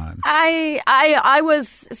going on. I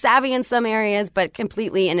was savvy in some areas, but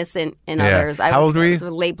completely innocent in others. How old were you? I was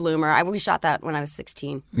a late bloomer. We shot that when I was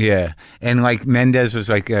 16. Yeah. And, like, Mendes was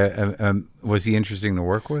like was he interesting to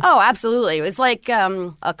work with? Oh, absolutely. It was like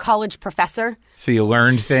a college professor. So you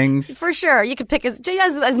learned things? For sure. You could pick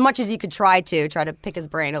as much as you could try to pick his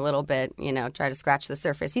brain a little bit, try to scratch the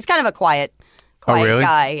surface. He's kind of a quiet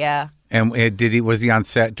guy, yeah. And was he on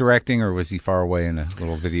set directing, or was he far away in a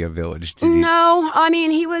little video village? No, I mean,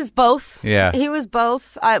 he was both. Yeah. He was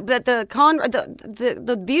both. But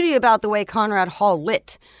the beauty about the way Conrad Hall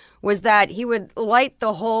lit was that he would light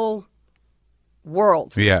the whole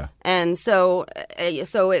world. Yeah. And so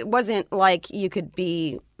it wasn't like you could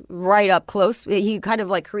be right up close. He kind of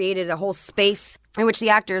like created a whole space in which the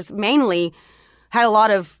actors mainly had a lot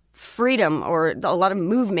of freedom or a lot of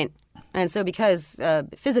movement. And so because of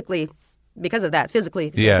that, physically,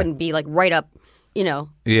 they couldn't be like right up,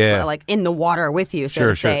 like in the water with you, so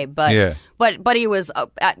to say. But he was,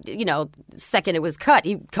 second it was cut,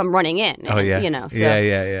 he'd come running in. Oh, yeah. So.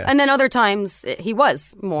 Yeah. And then other times he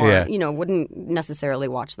was more, wouldn't necessarily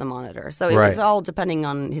watch the monitor. So it was all depending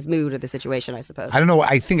on his mood or the situation, I suppose. I don't know.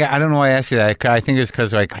 I don't know why I asked you that. I think it's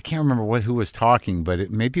because I can't remember who was talking,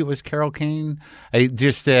 but maybe it was Carol Kane. I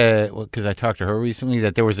just, because I talked to her recently,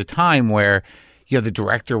 that there was a time where the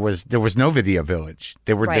director there was no video village.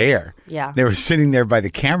 They were there. Yeah. They were sitting there by the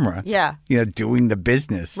camera. Yeah. Doing the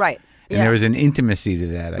business. Right. And there was an intimacy to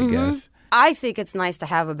that, I guess. I think it's nice to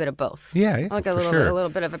have a bit of both. Yeah, like a little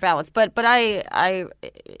bit of a balance. But I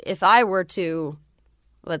if I were to,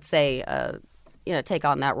 let's say, take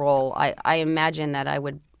on that role, I imagine that I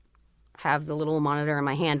would have the little monitor in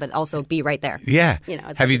my hand, but also be right there. Yeah.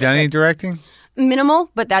 Have you done any directing? Minimal,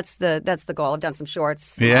 but that's the goal. I've done some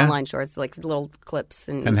shorts, online shorts, like little clips,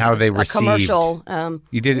 and how are they received? A commercial.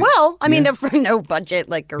 You did it? Well, I mean, they're for no budget,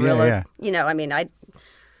 like Gorilla. Yeah. I mean, I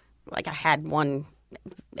had one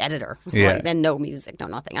editor, and no music, no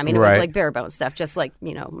nothing. I mean, it was like bare bones stuff, just like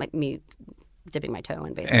me dipping my toe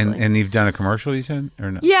in, basically. And you've done a commercial, you said,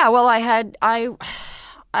 or no? Yeah. Well, I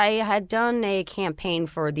had done a campaign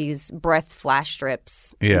for these Breath flash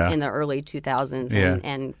strips in the early 2000s,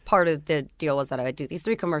 and part of the deal was that I would do these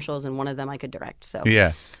 3 commercials, and one of them I could direct.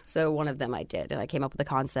 So one of them I did, and I came up with the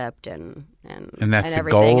concept and that's everything,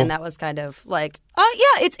 the goal? and that was kind of like,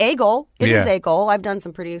 it's a goal. It is a goal. I've done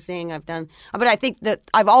some producing. But I think that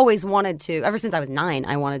I've always wanted to. Ever since I was 9,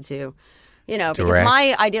 I wanted to. Because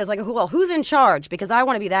my idea is like, well, who's in charge? Because I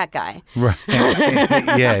want to be that guy. Right.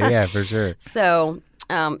 Yeah, for sure. So.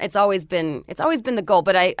 It's always been the goal,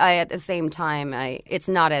 but I at the same time it's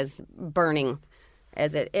not as burning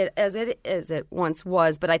as it once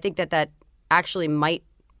was. But I think that actually might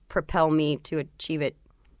propel me to achieve it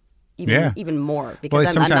even more,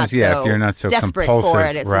 because I'm not so if you're not so desperate compulsive, for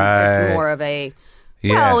it. It's more of a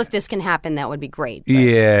if this can happen, that would be great. But,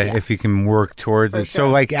 if you can work towards it. Sure. So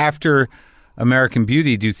like after American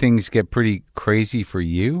Beauty, do things get pretty crazy for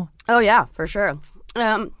you? Oh yeah, for sure.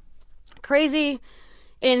 Crazy.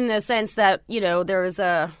 In the sense that, it was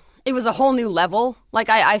a whole new level. Like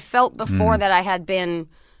I felt before that I had been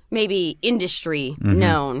maybe industry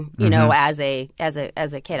known, as a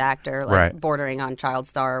kid actor, like bordering on child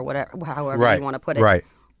star or whatever, however you want to put it. Right.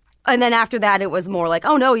 And then after that, it was more like,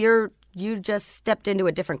 oh no, you just stepped into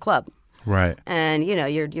a different club. Right. And,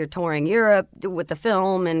 you're touring Europe with the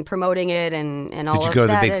film and promoting it and all of that. Did you go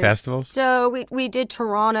to the big festivals? So we did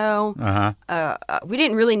Toronto. Uh-huh. We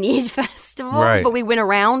didn't really need festivals, but we went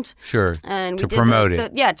around. Sure. And to promote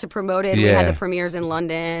it. To promote it. Yeah. We had the premieres in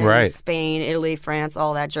London, Spain, Italy, France,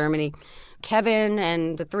 all that, Germany. Kevin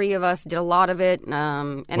and the three of us did a lot of it.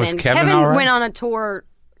 And then Kevin went on a tour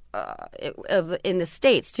in the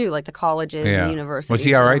States, too, like the colleges and universities. Was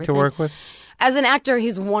he all right to work with? As an actor,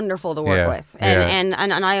 he's wonderful to work with, and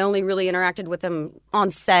I only really interacted with him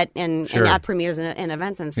on set and at premieres and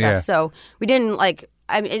events and stuff. Yeah. So we didn't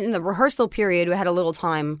in the rehearsal period, we had a little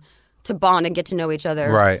time to bond and get to know each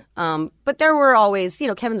other. Right. But there were always,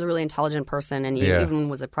 Kevin's a really intelligent person, and he even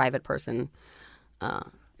was a private person.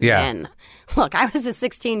 And look, I was a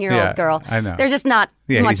 16-year-old girl. I know. There's just not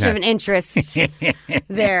much of an interest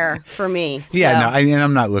there for me. So. Yeah,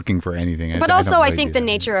 I'm not looking for anything. But I think the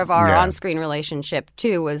nature of our on-screen relationship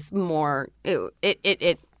too was more.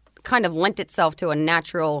 It kind of lent itself to a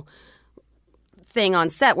natural thing on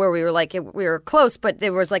set where we were close, but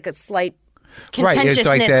there was like a slight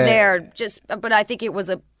contentiousness there. But I think it was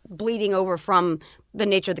a bleeding over from the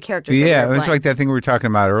nature of the characters. Yeah, it's like that thing we were talking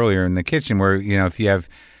about earlier in the kitchen, where if you have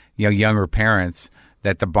younger parents,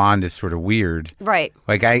 that the bond is sort of weird. Right.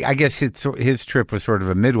 Like I guess his trip was sort of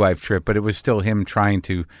a midwife trip, but it was still him trying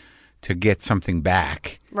to get something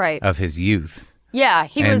back of his youth. Yeah,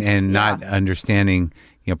 he was not understanding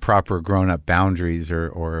proper grown up boundaries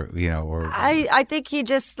or. I think he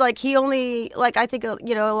just I think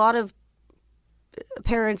a lot of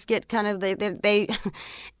parents get kind of they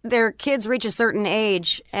their kids reach a certain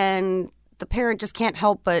age and the parent just can't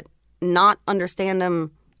help but not understand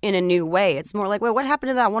them in a new way. It's more like, well, what happened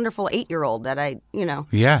to that wonderful 8-year-old that I,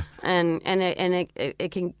 Yeah. And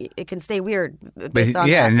it can stay weird based on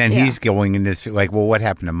that. And then he's going in this like, well, what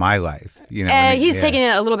happened to my life? And he's taking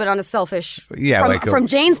it a little bit on a selfish. Yeah. From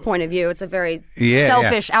Jane's point of view, it's a very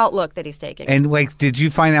selfish outlook that he's taking. And did you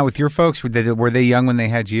find out with your folks? Were they young when they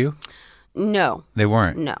had you? No. They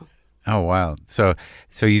weren't? No. Oh, wow. So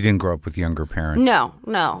you didn't grow up with younger parents? No.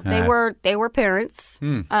 They were parents.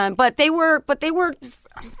 But they were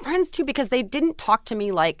friends too, because they didn't talk to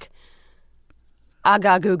me like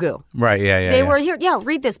aga goo goo. Right, yeah. They were here,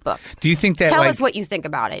 read this book. Do you think that tell us what you think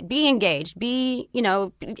about it. Be engaged. Be,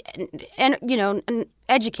 and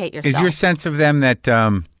educate yourself. Is your sense of them that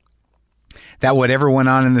that whatever went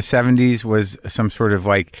on in the 70s was some sort of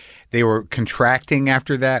they were contracting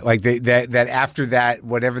after that? Like that after that,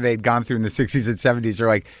 whatever they'd gone through in the 60s and 70s, they're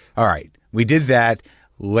like, all right, we did that.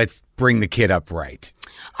 Let's bring the kid up right.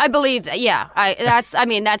 I believe that. Yeah,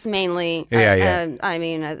 that's mainly.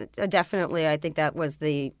 Definitely. I think that was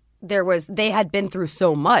they had been through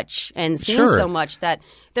so much and seen so much that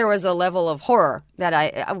there was a level of horror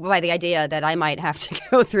that by the idea that I might have to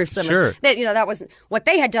go through some. Sure. That was what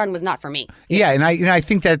they had done was not for me. Yeah, and I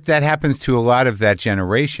think that happens to a lot of that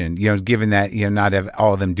generation. Given that not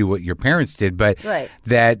all of them do what your parents did, but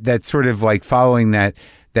that sort of following that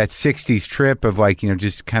 60s trip of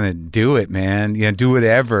just kind of do it, man. Do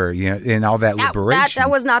whatever, and all that liberation. That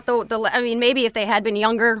was not the maybe if they had been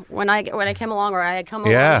younger when I came along, or I had come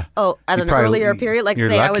along at an earlier period, say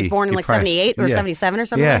lucky. I was born in 78 or 77 or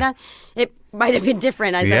something like that, it might have been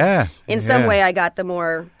different. In some way I got the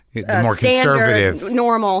more more standard, conservative,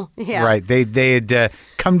 normal. Yeah. Right. They had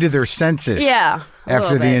come to their senses. Yeah.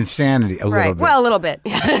 After the insanity, a little bit. Well, a little bit.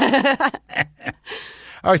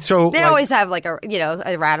 All right, so they always have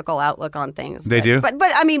a radical outlook on things. They do, but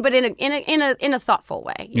in a thoughtful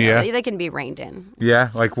way. They can be reined in.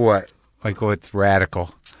 Yeah, like what? Like what's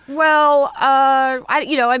radical? Well,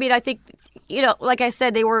 I think like I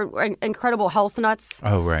said, they were incredible health nuts.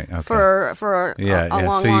 Oh, right. Okay. For a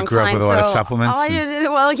long, so you grew up with a lot of supplements.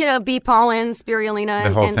 Bee pollen,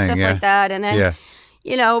 spirulina, and stuff like that, and then. Yeah.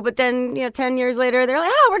 But then 10 years later they're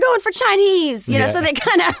like, oh, we're going for Chinese. So they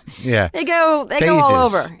kind of they go all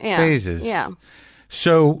over. Yeah. Phases. Yeah.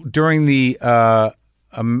 So during the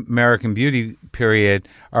American Beauty period,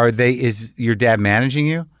 is your dad managing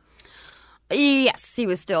you? Yes, he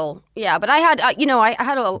was still. Yeah, but I had I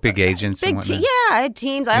had a big agents. Big I had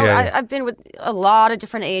teams. I've been with a lot of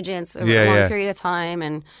different agents over a long period of time,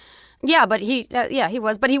 and but he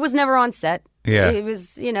was, but he was never on set. Yeah, he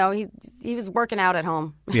was. He was working out at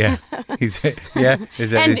home. Yeah, Is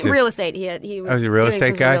that real estate? He was. Was he a real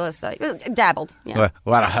estate guy? Real estate. Dabbled. Yeah. A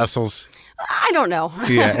lot of hustles. I don't know.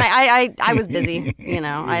 Yeah. I was busy.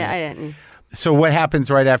 I didn't. So what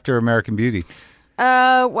happens right after American Beauty?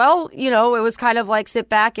 Well, it was kind of like sit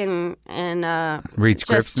back and read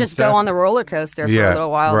scripts just go on the roller coaster for a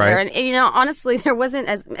little while there. And honestly, there wasn't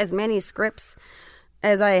as many scripts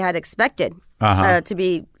as I had expected to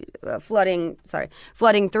be flooding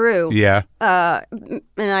through. Yeah.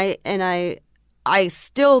 And I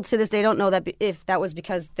still to this day don't know that if that was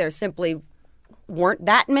because there simply weren't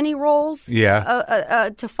that many roles. Yeah.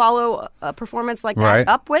 To follow a performance like that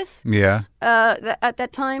up with. Yeah. At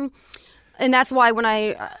that time. And that's why when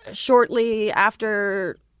I, shortly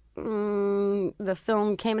after the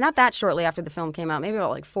film came, not that shortly after the film came out, maybe about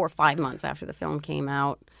like 4 or 5 months after the film came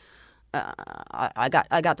out, I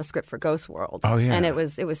got the script for Ghost World. Oh, yeah. And it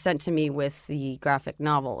was sent to me with the graphic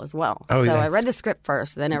novel as well. Oh, so yes. I read the script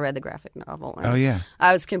first, then I read the graphic novel. And oh, yeah.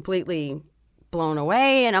 I was completely blown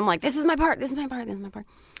away, and I'm like, this is my part.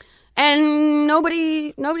 And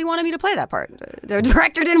nobody wanted me to play that part. The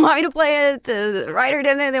director didn't want me to play it. The writer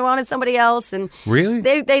didn't. They wanted somebody else. And really,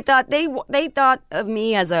 they thought of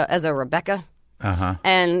me as a Rebecca.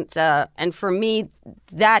 And for me,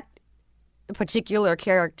 that particular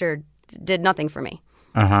character did nothing for me.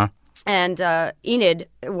 And Enid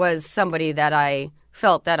was somebody that I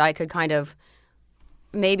felt that I could kind of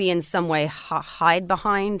maybe in some way hide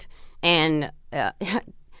behind and.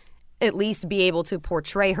 At least be able to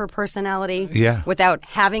portray her personality without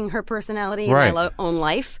having her personality in my own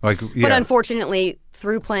life. But unfortunately,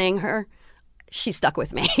 through playing her, she stuck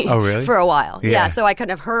with me for a while. Yeah, so I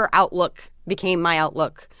her outlook became my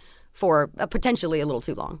outlook for potentially a little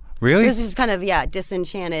too long. Really? It was just kind of,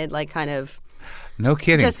 disenchanted, like kind of... No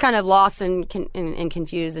kidding. Just kind of lost and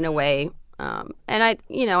confused in a way. And I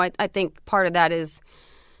think part of that is...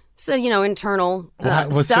 So, internal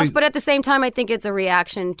stuff. So, but at the same time, I think it's a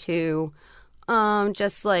reaction to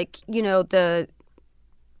just like, the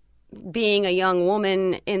being a young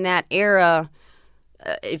woman in that era,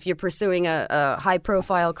 if you're pursuing a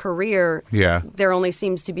high-profile career, there only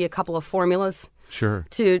seems to be a couple of formulas to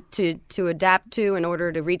adapt to in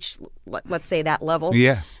order to reach, let's say, that level.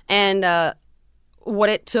 Yeah. And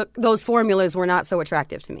what it took, those formulas were not so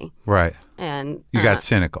attractive to me. Right. And you got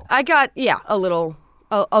cynical. I got, a little.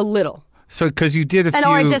 A little. So, because you did a few... And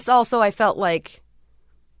I felt like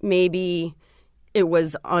maybe it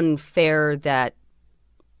was unfair that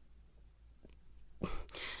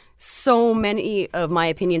so many of my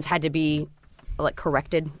opinions had to be, like,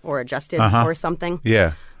 corrected or adjusted or something.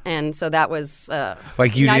 Yeah. And so that was...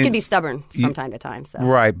 like I can be stubborn from time to time. So.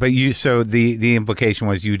 Right, but so the implication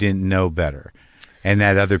was you didn't know better and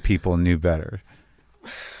that other people knew better.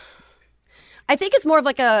 I think it's more of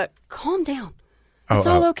like a calm down. It's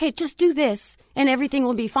all okay. Just do this, and everything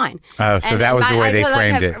will be fine. Oh, so that was the way they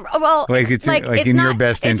framed it. Well, it's in your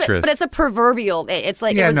best interest. But it's a proverbial. It's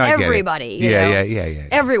like it was everybody. Yeah.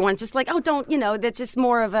 Everyone's just like, don't. That's just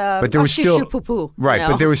more of a. But there was still poo-poo. Right,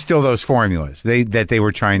 but there was still those formulas that they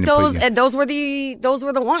were trying to. Those were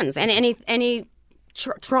the ones, and any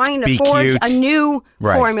trying to be forge cute. A new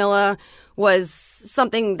formula was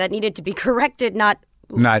something that needed to be corrected, not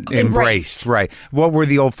embraced. Right. What were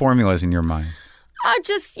the old formulas in your mind?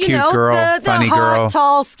 Just, cute girl, the funny hot, girl,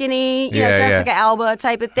 tall, skinny, Jessica Alba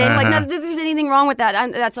type of thing. Like, not that there's anything wrong with that.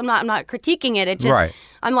 I'm not critiquing it. It just,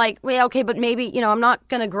 I'm like, well, okay, but maybe, I'm not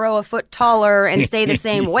going to grow a foot taller and stay the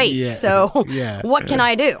same weight. So what can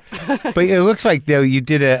I do? But it looks like, though, you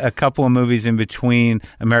did a couple of movies in between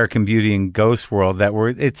American Beauty and Ghost World that were,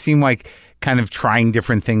 it seemed like kind of trying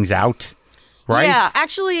different things out, right? Yeah,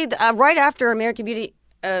 actually, right after American Beauty,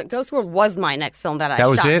 Ghost World was my next film that I shot. That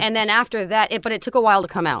was it? And then after that, but it took a while to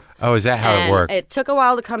come out. Oh, is that how it worked? It took a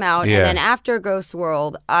while to come out. Yeah. And then after Ghost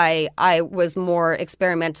World, I was more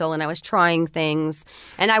experimental and I was trying things.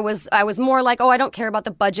 And I was more like, I don't care about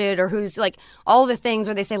the budget or who's like all the things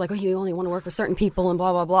where they say like, you only want to work with certain people and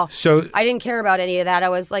blah, blah, blah. So I didn't care about any of that. I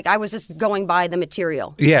was just going by the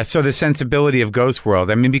material. Yeah. So the sensibility of Ghost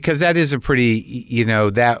World, I mean, because that is a pretty,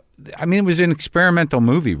 it was an experimental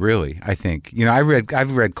movie, really, I think.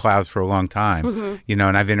 I've read Clouds for a long time,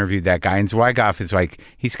 and I've interviewed that guy. And Zwigoff is like,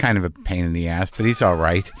 he's kind of a pain in the ass, but he's all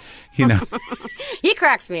right, He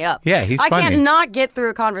cracks me up. Yeah, he's funny. I cannot get through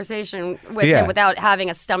a conversation with him without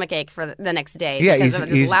having a stomachache for the next day because I'm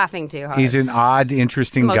just laughing too hard. He's an odd,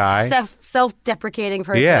 interesting guy. Self-deprecating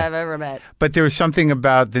person I've ever met. But there was something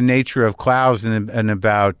about the nature of Clouds and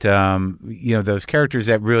about, those characters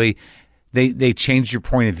that really... They changed your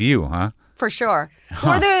point of view, huh? For sure. Or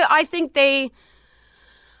I think they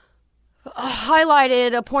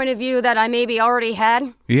highlighted a point of view that I maybe already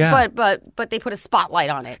had. Yeah. But they put a spotlight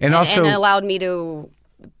on it, and also it allowed me to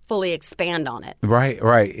fully expand on it. Right.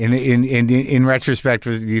 And in retrospect,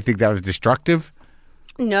 do you think that was destructive?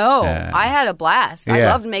 No, I had a blast. I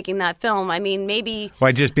loved making that film. I mean, maybe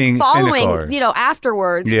just being following, cynical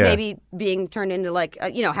afterwards, maybe being turned into like,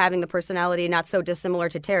 having the personality not so dissimilar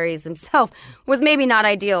to Terry's himself was maybe not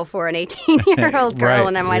ideal for an 18-year-old girl, right,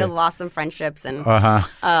 and I might have lost some friendships and,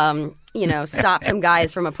 stopped some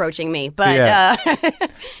guys from approaching me. But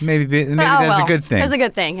maybe that's a good thing. That's a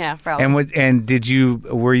good thing, yeah, probably. And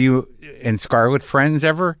were you and Scarlett friends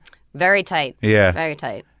ever? Very tight. Yeah. Very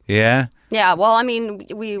tight. Yeah. Yeah, well, I mean,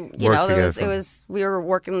 we were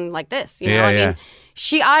working like this,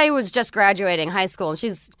 I was just graduating high school, and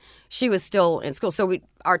she was still in school, so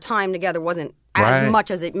our time together wasn't as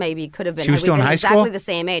much as it maybe could have been. She was still in high school? Exactly the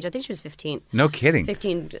same age. I think she was 15. No kidding.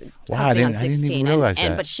 15. Wow, I didn't even realize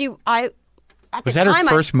that. But was that her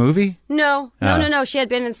first movie? No. She had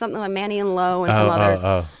been in something like Manny and Lowe and some others.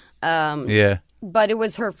 Yeah. But it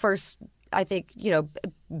was her first, I think,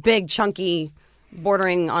 big, chunky,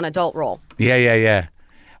 bordering on adult role. Yeah.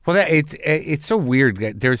 Well, it's so weird.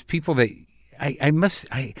 There's people that I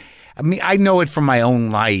mean, I know it from my own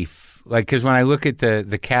life. Like, because when I look at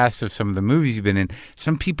the cast of some of the movies you've been in,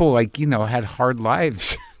 some people had hard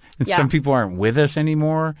lives. And some people aren't with us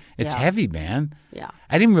anymore. It's heavy, man. Yeah.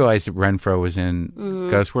 I didn't realize that Renfro was in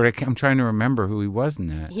Ghost. I'm trying to remember who he was in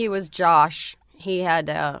that. He was Josh. He had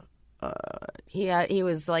he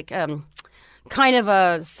was like kind of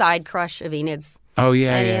a side crush of Enid's. Oh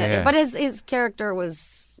yeah. But his character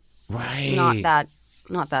was not that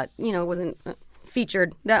wasn't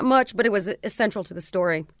featured that much, but it was essential to the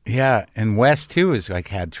story. Yeah, and Wes too is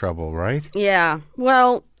had trouble, right? Yeah.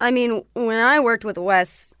 Well, I mean, when I worked with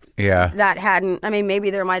Wes, that hadn't. I mean, maybe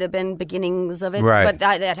there might have been beginnings of it, but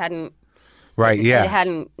that hadn't. Right. Yeah. It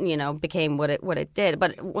hadn't, became what it did.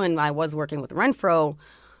 But when I was working with Renfro,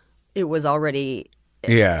 it was already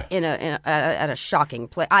at a shocking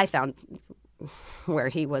place. I found where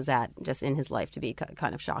he was at just in his life to be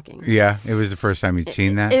kind of shocking. Yeah, it was the first time you'd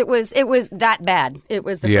seen that? It was that bad. It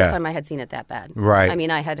was the first time I had seen it that bad. Right. I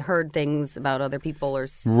mean, I had heard things about other people or...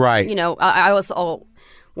 Right. I was...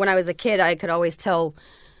 when I was a kid, I could always tell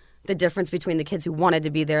the difference between the kids who wanted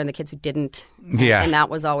to be there and the kids who didn't. Yeah. And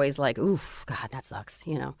that was always like, oof, God, that sucks,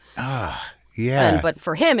 Yeah. But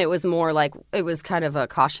for him, it was more like... It was kind of a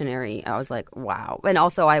cautionary... I was like, wow. And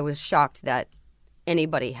also, I was shocked that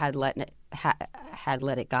anybody had let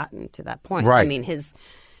it gotten to that point. Right. I mean, his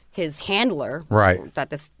handler,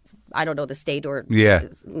 that this, I don't know, the state or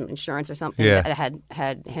insurance or something that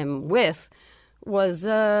had him with was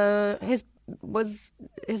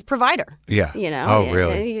his provider. Yeah. Oh,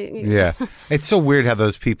 really? Yeah. It's so weird how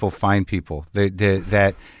those people find people.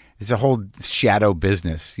 That it's a whole shadow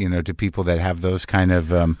business, to people that have those kind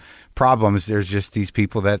of problems. There's just these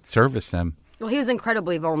people that service them. Well, he was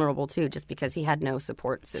incredibly vulnerable too, just because he had no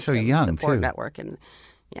support system, so young, support too. network, and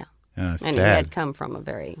and he had come from a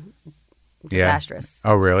very disastrous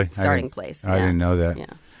starting place. I didn't know that. Yeah.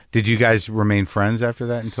 Did you guys remain friends after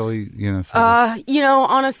that until he,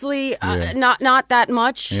 honestly, not that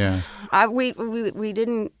much. Yeah. We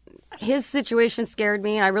didn't. His situation scared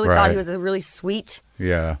me. I really thought he was a really sweet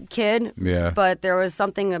kid. Yeah. But there was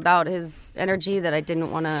something about his energy that I didn't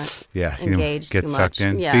want to engage get too sucked much.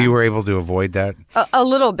 in. Yeah. So you were able to avoid that? A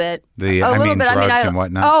little bit. Drugs and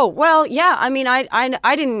whatnot? Oh, well, yeah. I mean, I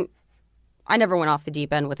didn't. I never went off the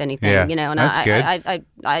deep end with anything, Yeah. And That's good.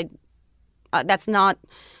 I that's not.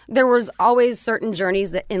 There was always certain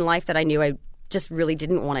journeys that in life that I knew I just really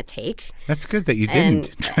didn't want to take. That's good that you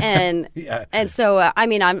didn't. And so I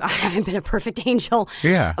mean, I haven't been a perfect angel.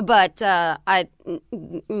 Yeah. But none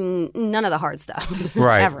of the hard stuff.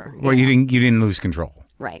 Right. Ever. Well, you didn't lose control.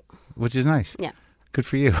 Right. Which is nice. Yeah. Good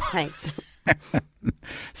for you. Thanks.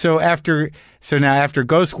 So now after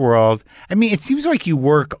Ghost World, I mean, it seems like you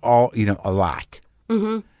work a lot.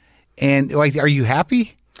 Mm-hmm. And are you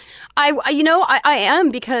happy? I am,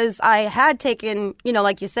 because I had taken,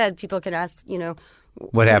 like you said, people can ask,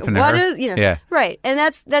 what happened to her? What is, right. And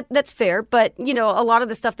that's fair. But, a lot of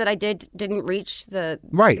the stuff that I didn't reach the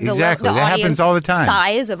exactly. That happens all the time.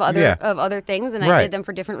 Size of other things. And I did them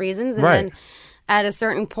for different reasons. And then at a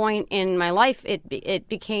certain point in my life, it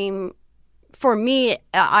became, for me,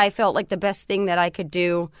 I felt like the best thing that I could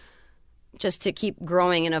do just to keep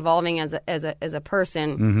growing and evolving as a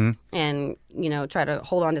person, and try to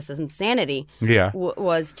hold on to some sanity,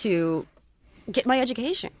 was to get my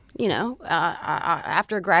education.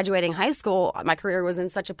 After graduating high school, my career was in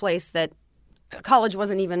such a place that college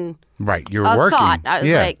wasn't even You were working. Thought. I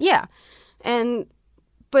was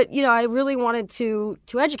but I really wanted to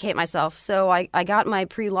educate myself, so I got my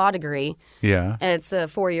pre-law degree. Yeah, and it's a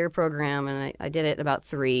 4-year program, and I did it in about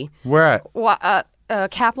 3. Where at?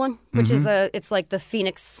 Kaplan, which is it's like the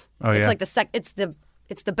Phoenix. Oh, it's like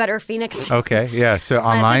It's the Better Phoenix. Okay, yeah. So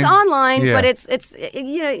online? It's online, but it's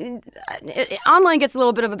online gets a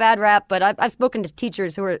little bit of a bad rap. But I've spoken to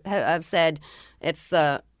teachers who have said it's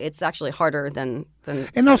actually harder than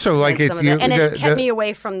and also like it's it kept me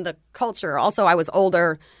away from the culture. Also, I was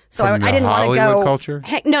older, so I didn't want to go. Culture?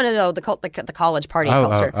 No, the college party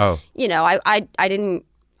culture. Oh. I didn't.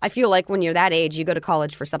 I feel like when you're that age, you go to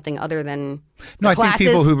college for something other than I classes. think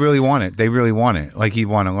people who really want it, they really want it. Like you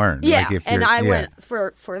want to learn. Yeah, like and I went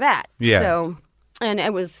for that. Yeah. So, and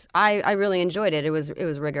it was I really enjoyed it. It was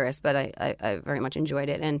rigorous, but I very much enjoyed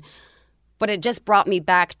it. But it just brought me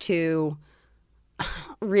back to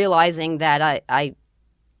realizing that I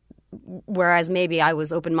whereas maybe I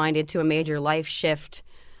was open-minded to a major life shift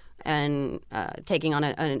and taking on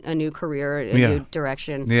a new career, a new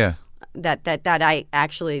direction. Yeah. That I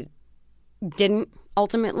actually didn't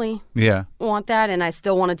ultimately want that, and I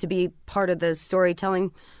still wanted to be part of the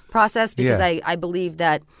storytelling process because I believe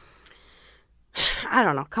that, I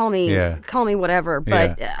don't know, call me whatever,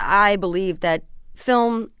 but I believe that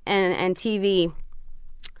film and TV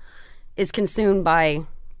is consumed by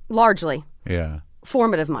largely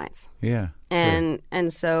formative minds. Yeah.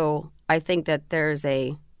 And so I think that there's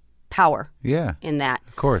a power in that.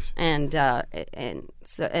 Of course. And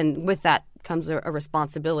with that comes a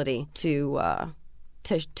responsibility to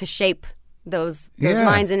shape those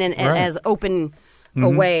minds in as open a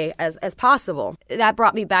way as possible. That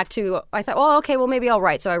brought me back to, I thought, well, okay, well, maybe I'll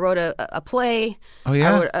write. So I wrote a play. Oh,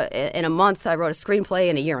 yeah? I wrote, in a month. I wrote a screenplay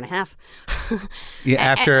in a year and a half.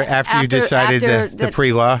 After you decided the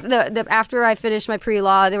pre-law? After I finished my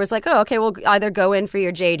pre-law, there was like, oh, okay, we'll either go in for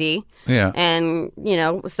your JD and,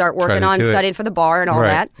 start working on studying for the bar and all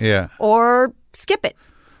that. Yeah. Or skip it.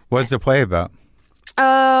 What's the play about?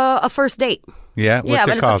 A first date. Yeah? What's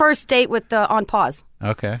it it's called? a first date with on pause.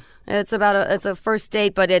 Okay. It's a first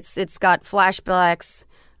date, but it's got flashbacks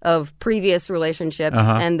of previous relationships,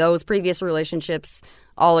 and those previous relationships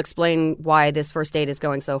all explain why this first date is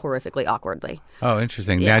going so horrifically awkwardly. Oh,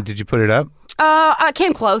 interesting. Yeah. Now, did you put it up? I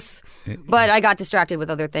came close, but I got distracted with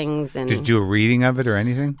other things. And did you do a reading of it or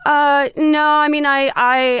anything? No. I mean,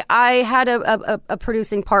 I had a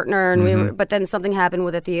producing partner, and but then something happened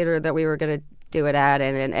with the theater that we were going to do it at,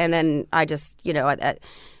 and then I just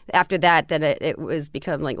after that, then it was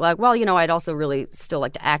become like, well, I'd also really still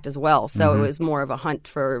like to act as well. So it was more of a hunt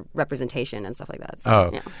for representation and stuff like that.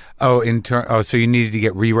 So, so you needed to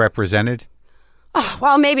get re-represented? Oh,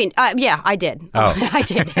 well, maybe. I did. Oh, I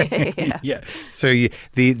did. Yeah. So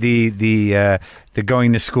the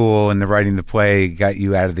going to school and the writing the play got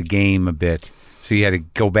you out of the game a bit. So you had to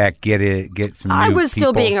go back, get some new I was people.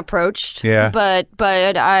 Still being approached. Yeah. But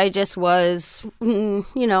I just was,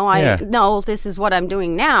 no, this is what I'm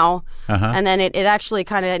doing now. And then it actually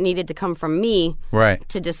kind of needed to come from me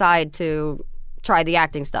to decide to try the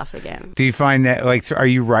acting stuff again. Do you find that, so are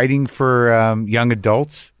you writing for young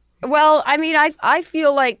adults? Well, I mean, I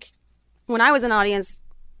feel like when I was an audience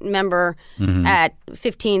member at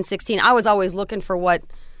 15, 16, I was always looking for what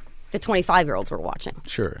the 25-year-olds were watching.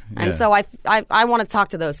 Sure. Yeah. And so I want to talk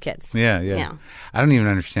to those kids. Yeah. I don't even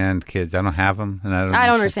understand kids. I don't have them. And I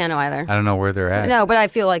don't understand them either. I don't know where they're at. No, but I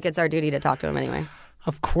feel like it's our duty to talk to them anyway.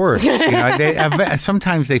 Of course.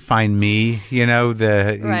 Sometimes they find me,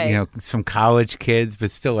 some college kids, but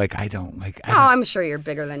still I don't. I'm sure you're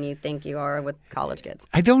bigger than you think you are with college kids.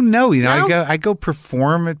 I don't know. No? I go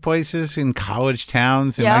perform at places in college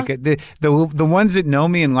towns. And the ones that know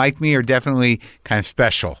me and like me are definitely kind of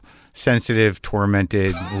special. Sensitive,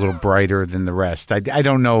 tormented, a little brighter than the rest. I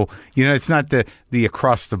don't know. It's not the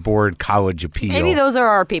across-the-board college appeal. Maybe those are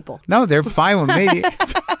our people. No, they're fine with me.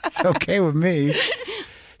 It's okay with me.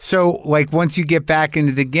 So, once you get back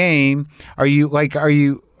into the game, are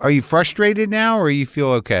you frustrated now, or you feel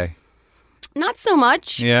okay? Not so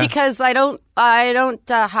much, because I don't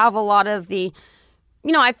have a lot of the,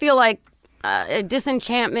 I feel like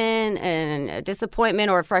disenchantment and disappointment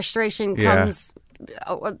or frustration comes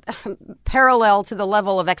parallel to the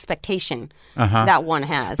level of expectation that one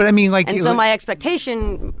has. But I mean, so my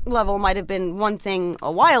expectation level might have been one thing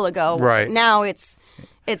a while ago. Right. Now it's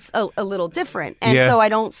a little different. And so I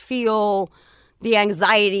don't feel the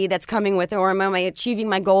anxiety that's coming with it, or am I achieving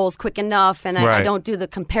my goals quick enough? And I don't do the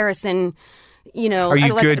comparison. Are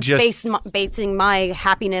you I good basing my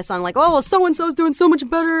happiness on so-and-so's doing so much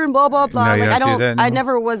better and blah, blah, blah. No, I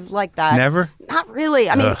never was like that. Never? Not really.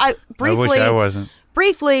 I mean, I wish I wasn't.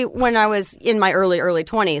 Briefly, when I was in my early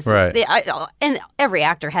 20s, and every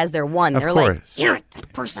actor has their one. They're like, you're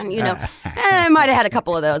that person, I might have had a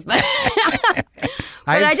couple of those, but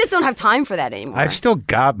I just don't have time for that anymore. I've still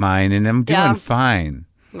got mine, and I'm doing fine.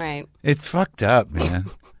 Right. It's fucked up, man.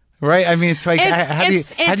 Right? I mean, it's like,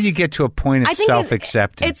 how do you get to a point of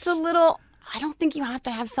self-acceptance? It's a little, I don't think you have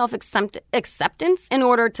to have self-acceptance in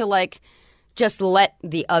order to, like, just let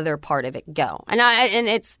the other part of it go. And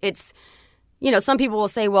it's some people will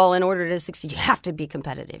say, well, in order to succeed, you have to be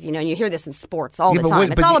competitive. And you hear this in sports all the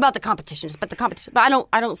time. It's all about the competition. But I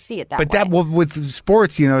don't see it that way. But with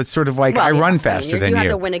sports, it's sort of like I run faster than you. You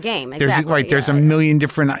have to win a game. Exactly. There's a million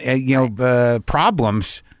different,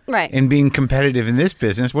 problems in being competitive in this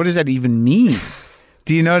business. What does that even mean?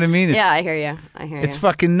 Do you know what I mean? I hear you. It's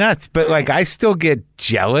fucking nuts. But like, I still get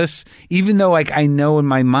jealous, even though like I know in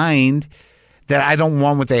my mind that I don't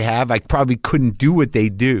want what they have. I probably couldn't do what they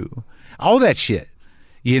do. All that shit,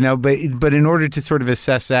 but in order to sort of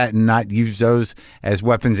assess that and not use those as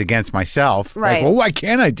weapons against myself, right? Like, well, why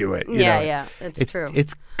can't I do it? It's true.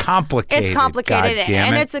 It's complicated. It's complicated,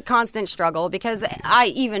 and it's a constant struggle because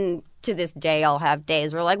I even to this day I'll have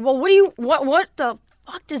days where like, well, what the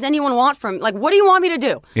fuck does anyone want from, like, what do you want me to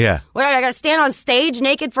do? Yeah. What, I got to stand on stage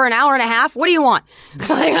naked for an hour and a half? What do you want?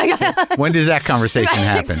 When does that conversation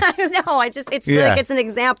happen? No, it's an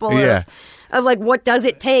example of like, what does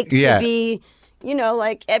it take to be,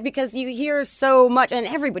 because you hear so much, and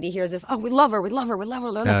everybody hears this, oh, we love her.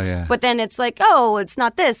 Oh, yeah. But then it's like, oh, it's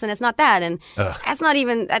not this and it's not that. And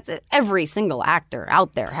that's every single actor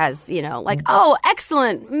out there has, like, oh,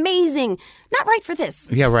 excellent, amazing, not right for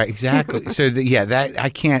this. Yeah, right, exactly. So,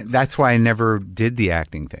 that's why I never did the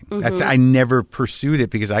acting thing. Mm-hmm. I never pursued it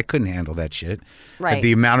because I couldn't handle that shit. Right.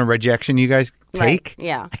 The amount of rejection you guys take. Right.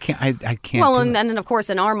 Yeah. I can't. Well, and then of course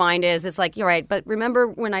in our mind it's like, you're right. But remember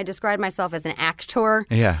when I described myself as an actor?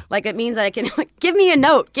 Yeah. Like it means that I can give me a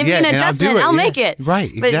note, give me an adjustment, I'll make it.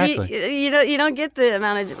 Right. Exactly. But you don't get the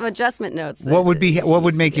amount of adjustment notes. What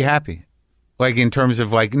would make you happy? Like in terms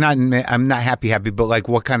of like I'm not happy, but like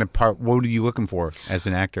what kind of part? What are you looking for as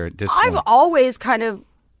an actor at this point? I've always kind of,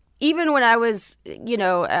 even when I was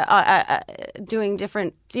doing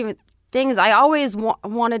different things, I always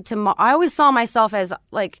wanted to. I always saw myself as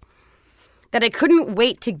like that. I couldn't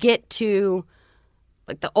wait to get to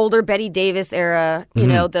like the older Bette Davis era.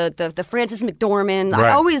 The Frances McDormand. Right.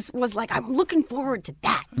 I always was like, I'm looking forward to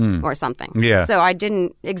that or something. Yeah. So I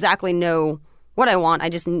didn't exactly know what I want. I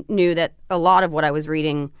just knew that a lot of what I was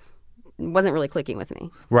reading wasn't really clicking with me.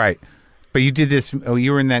 Right. But you did this. Oh,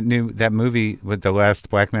 you were in that movie with The Last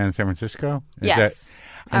Black Man in San Francisco. Yes.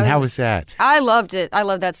 How was that? I loved it. I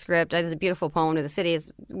love that script. It's a beautiful poem to the city,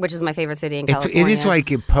 which is my favorite city in California. It is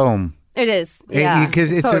like a poem. It is. Yeah. Because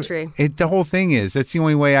it's poetry. The whole thing is. That's the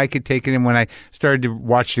only way I could take it in when I started to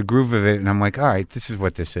watch the groove of it, and I'm like, all right, this is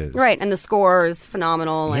what this is. Right, and the score is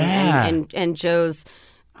phenomenal, yeah. and Joe's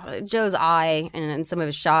eye and some of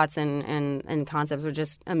his shots and concepts were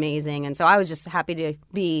just amazing, and so I was just happy to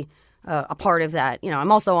be a part of that.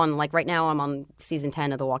 I'm also on, like, right now I'm on season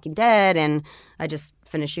 10 of The Walking Dead, and I just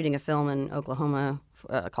finished shooting a film in Oklahoma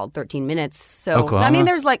called 13 Minutes. So Oklahoma? I mean,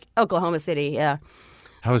 there's like Oklahoma City, yeah.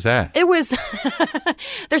 How was that? It was.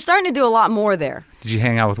 They're starting to do a lot more there. Did you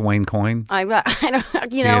hang out with Wayne Coyne? I don't.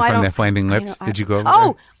 From the Flaming Lips. Did you go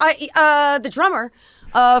over there? The drummer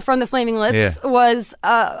from the Flaming Lips was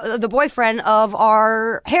the boyfriend of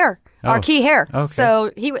our key hair. Okay.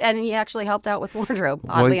 So he actually helped out with wardrobe,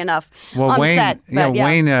 oddly enough, on Wayne, set. But,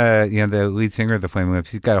 Wayne, the lead singer of the Flaming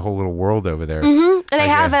Lips, he's got a whole little world over there. Mm-hmm.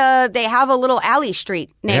 And they have a little alley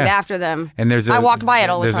street named after them. And I walked by it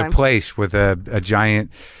all the time. There's a place with a giant.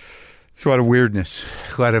 It's a lot of weirdness,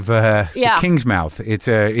 a lot of king's mouth.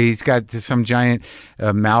 He's got some giant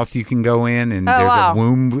mouth you can go in, and there's a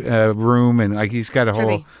womb room, and like he's got a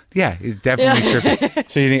whole. Trippy. Yeah, it's definitely trippy.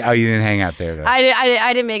 So you didn't hang out there, though.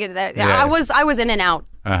 I didn't make it there. Yeah. I was in and out.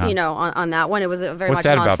 Uh-huh. On that one, it was a very What's much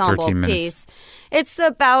that an about, ensemble 13 minutes? piece. It's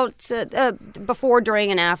about before,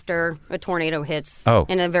 during, and after a tornado hits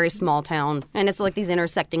in a very small town, and it's like these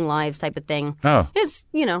intersecting lives type of thing. Oh, it's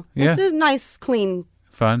it's a nice, clean.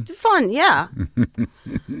 Fun, yeah.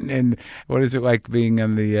 And what is it like being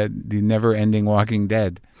on the never-ending Walking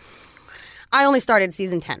Dead? I only started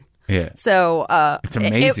season 10. Yeah. So it's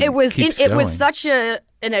amazing. It was such an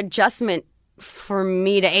adjustment for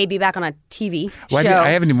me to be back on a TV show. I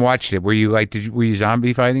haven't even watched it. Were you were you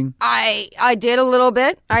zombie fighting? I did a little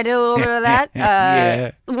bit. I did a little bit of that.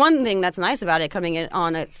 Yeah. One thing that's nice about it coming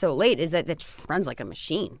on it so late is that it runs like a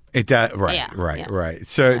machine. It does. Right.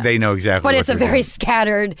 So they know exactly. But it's a very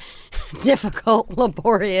scattered, difficult,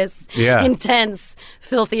 laborious, intense,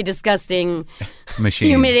 filthy, disgusting, machine,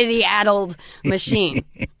 humidity-addled machine.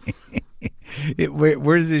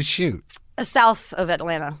 Where does it shoot? South of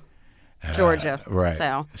Atlanta. Georgia. Right.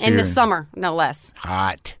 So in the summer, no less.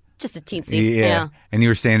 Hot. Just a teensy. Yeah. And you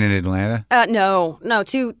were staying in Atlanta? No,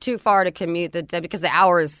 too far to commute because the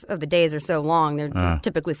hours of the days are so long. They're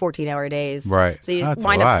typically 14-hour days. Right. So you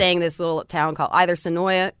wind up staying in this little town called either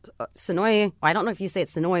Sonoya. I don't know if you say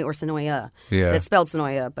it's Sonoy or Sonoya. Yeah. It's spelled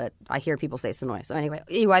Sonoya, but I hear people say Sonoy. So anyway,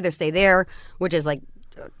 you either stay there, which is like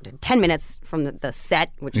 10 minutes from the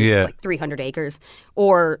set, which is like 300 acres,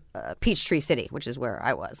 or Peachtree City, which is where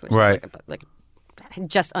I was, which is like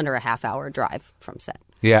just under a half-hour drive from set.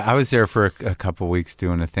 Yeah, I was there for a couple of weeks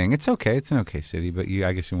doing a thing. It's okay. It's an okay city, but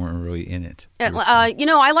I guess you weren't really in it.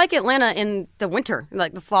 I like Atlanta in the winter,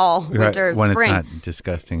 like the fall, winter, when spring. It's not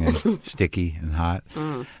disgusting and sticky and hot.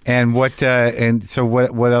 And so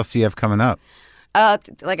what else do you have coming up?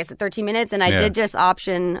 Like I said, 13 minutes, and I did just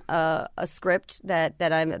option a script that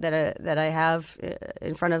I have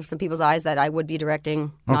in front of some people's eyes that I would be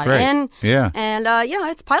directing, not in. Yeah. And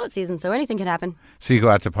it's pilot season, so anything can happen. So you go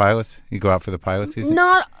out to pilots? You go out for the pilot season?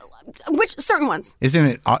 Not which certain ones.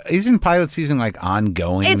 Isn't pilot season like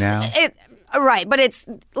ongoing now? Right, but it's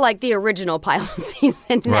like the original pilot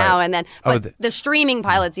season now and then. But the streaming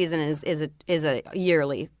pilot season is a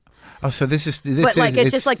yearly. Oh, so it's just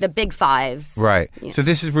like the big fives, right? Yeah. So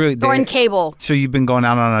this is really or in cable. So you've been going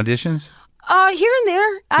out on auditions? Here and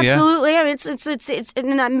there, absolutely. Yeah. I mean, it's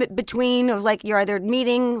in that between of like you're either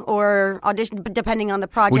meeting or audition, depending on the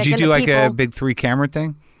project. Would you do like people. a big 3-camera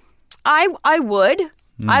thing? I would.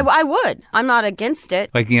 I would. I'm not against it.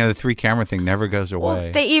 Like, the 3-camera thing never goes away.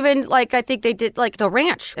 Well, they even, I think they did, The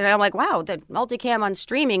Ranch. And I'm like, wow, the multicam on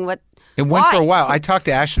streaming, what? It went for a while. I talked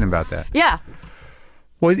to Ashton about that. Yeah.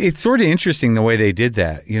 Well, it's sort of interesting the way they did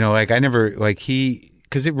that. I never,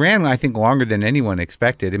 because it ran, I think, longer than anyone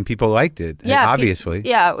expected, and people liked it, obviously.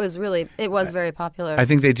 It was very popular. I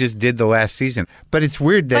think they just did the last season. But it's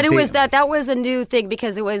weird that that was a new thing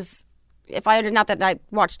because it was, not that I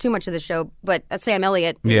watched too much of the show, but Sam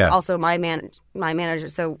Elliott is also my manager,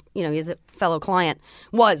 so, he's a fellow client,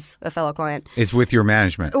 was a fellow client. It's with your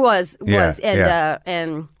management. Was.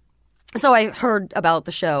 And so I heard about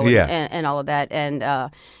the show and all of that. And,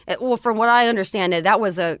 from what I understand, it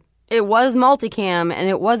was multicam and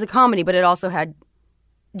it was a comedy, but it also had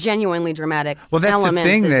genuinely dramatic elements. Well, that's the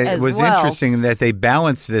thing that was interesting, that they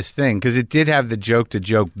balanced this thing, because it did have the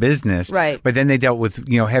joke-to-joke business. Right. But then they dealt with,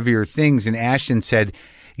 heavier things. And Ashton said,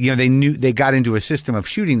 they got into a system of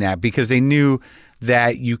shooting that because they knew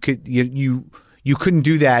that you could, you couldn't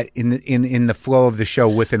do that in the flow of the show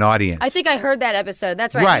with an audience. I think I heard that episode.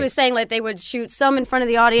 That's right. She was saying they would shoot some in front of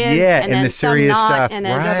the audience, and then the serious some not, stuff, and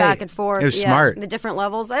then go back and forth. It was smart. The different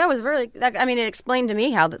levels. That was really. It explained to me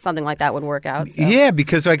how something like that would work out. So. Yeah,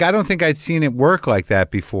 because I don't think I'd seen it work like that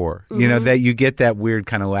before. Mm-hmm. That you get that weird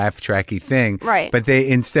kind of laugh tracky thing, right? But they,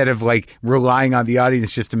 instead of relying on the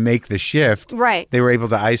audience just to make the shift, right? They were able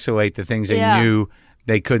to isolate the things they knew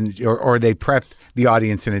they couldn't, or they prepped the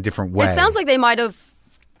audience in a different way. It sounds like they might have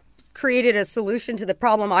created a solution to the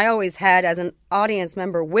problem I always had as an audience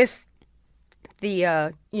member with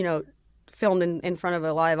the, filmed in front of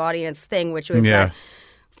a live audience thing, which was that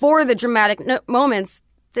for the dramatic moments,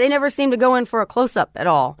 they never seem to go in for a close-up at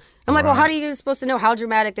all. I'm like, well, how are you supposed to know how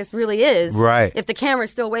dramatic this really is if the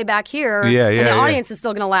camera's still way back here and the audience is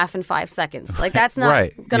still going to laugh in 5 seconds? Like, that's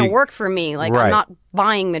not going to work for me. Like, I'm not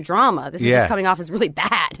buying the drama. This is just coming off as really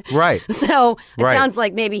bad. Right. So it sounds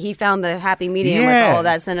like maybe he found the happy medium with all of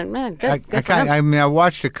that. So, man, good for him. I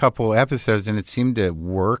watched a couple episodes and it seemed to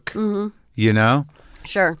work,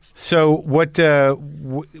 Sure. So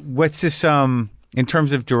what's this, in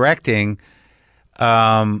terms of directing,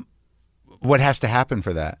 what has to happen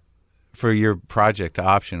for that? For your project to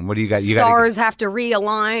option, what do you got? Stars have to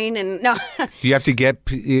realign, and no. Do you have to get?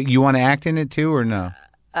 You want to act in it too, or no?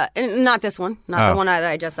 Not this one. Not the one that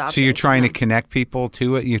I just optioned. So you're trying to connect people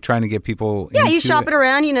to it. You're trying to get people. Yeah, you shop it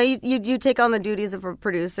around. You take on the duties of a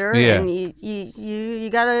producer, and you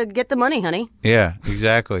gotta get the money, honey. Yeah,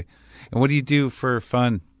 exactly. And what do you do for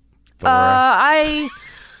fun? I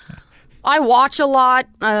watch a lot.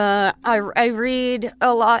 I read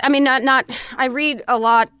a lot. I mean, I read a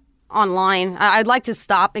lot online. I'd like to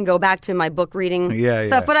stop and go back to my book reading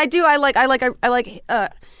stuff, but I do. I like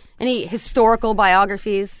any historical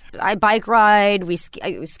biographies. I bike ride. We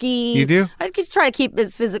ski. You do? I just try to keep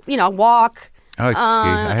as physical. Walk. I like to ski.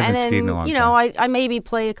 I haven't skied in a long time. I maybe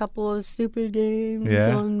play a couple of stupid games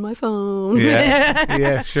on my phone.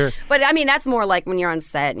 Yeah, sure. But I mean, that's more like when you're on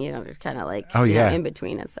set and, just kind of like in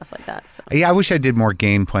between and stuff like that. So. Yeah, I wish I did more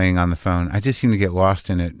game playing on the phone. I just seem to get lost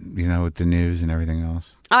in it, with the news and everything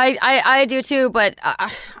else. I do too, but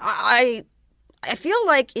I feel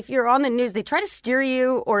like if you're on the news, they try to steer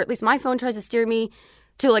you, or at least my phone tries to steer me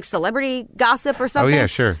to like celebrity gossip or something. Oh yeah,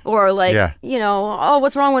 sure. Or like, oh,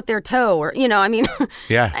 what's wrong with their toe? Or I mean,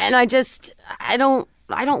 yeah. And I don't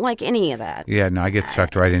like any of that. Yeah, no, I get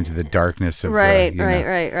sucked right into the darkness of right.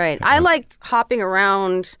 I like hopping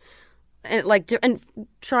around and and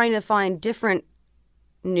trying to find different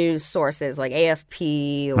news sources like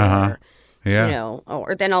AFP or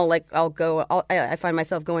or then I find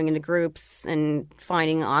myself going into groups and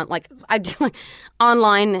finding I do like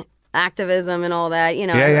online activism and all that.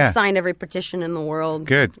 I signed every petition in the world.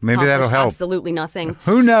 Good, maybe that'll help. Absolutely nothing.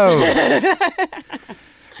 Who knows?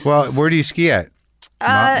 Well, where do you ski at?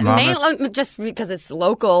 Mainly just because it's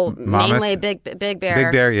local, mainly Big Bear. Big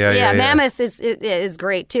Bear, yeah. Mammoth is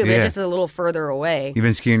great too, but it's just a little further away. You've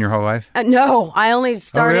been skiing your whole life? No, I only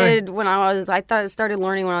started when I started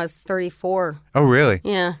learning when I was 34. Oh, really?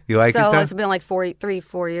 Yeah. You like it though? So it's been like 4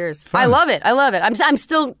 years. Fun. I love it. I'm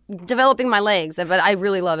still developing my legs, but I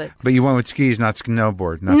really love it. But you went with skis, not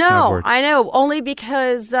snowboard. No, I know. Only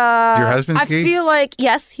because does your husband ski? I feel like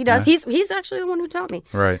yes, he does. Yeah. He's actually the one who taught me.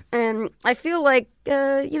 Right. And I feel like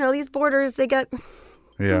these boarders, they got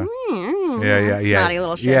yeah, snotty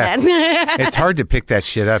little shitheads. Yeah. It's hard to pick that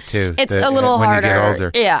shit up too. It's a little harder when you get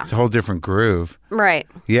older. Yeah, it's a whole different groove. Right.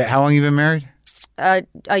 Yeah. How long have you been married?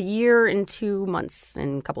 A year and 2 months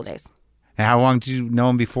and a couple of days. And how long did you know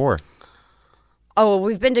him before? Oh,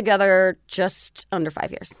 we've been together just under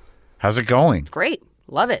 5 years. How's it going? It's great.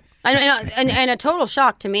 Love it. And a total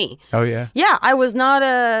shock to me. Oh yeah. Yeah, I was not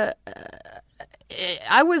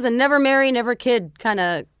I was a never marry, never kid kind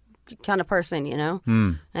of person,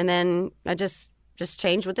 And then I just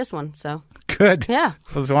changed with this one. So good. Yeah.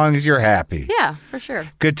 As long as you're happy. Yeah, for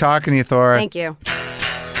sure. Good talking to you, Thora. Thank you.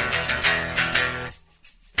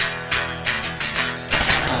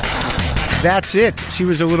 That's it. She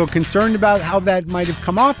was a little concerned about how that might have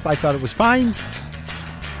come off. I thought it was fine.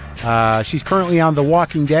 She's currently on The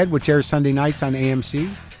Walking Dead, which airs Sunday nights on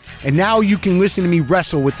AMC. And now you can listen to me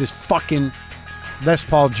wrestle with this fucking Les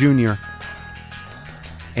Paul Jr.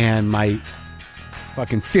 and my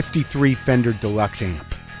fucking 53 Fender Deluxe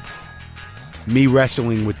amp. Me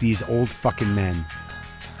wrestling with these old fucking men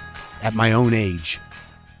at my own age.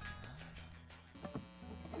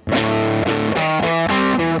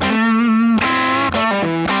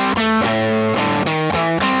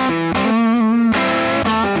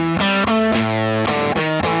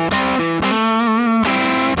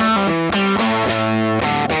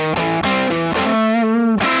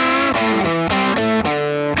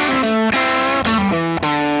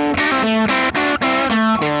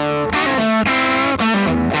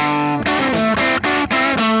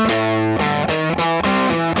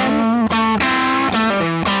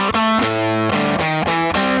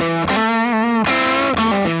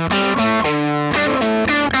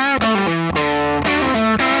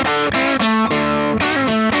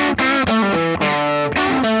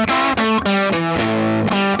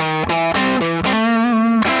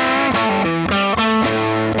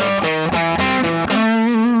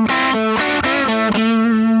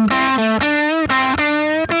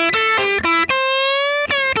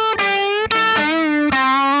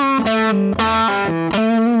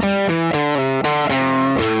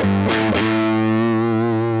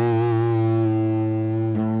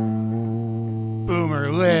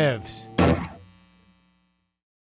 Boomer lives.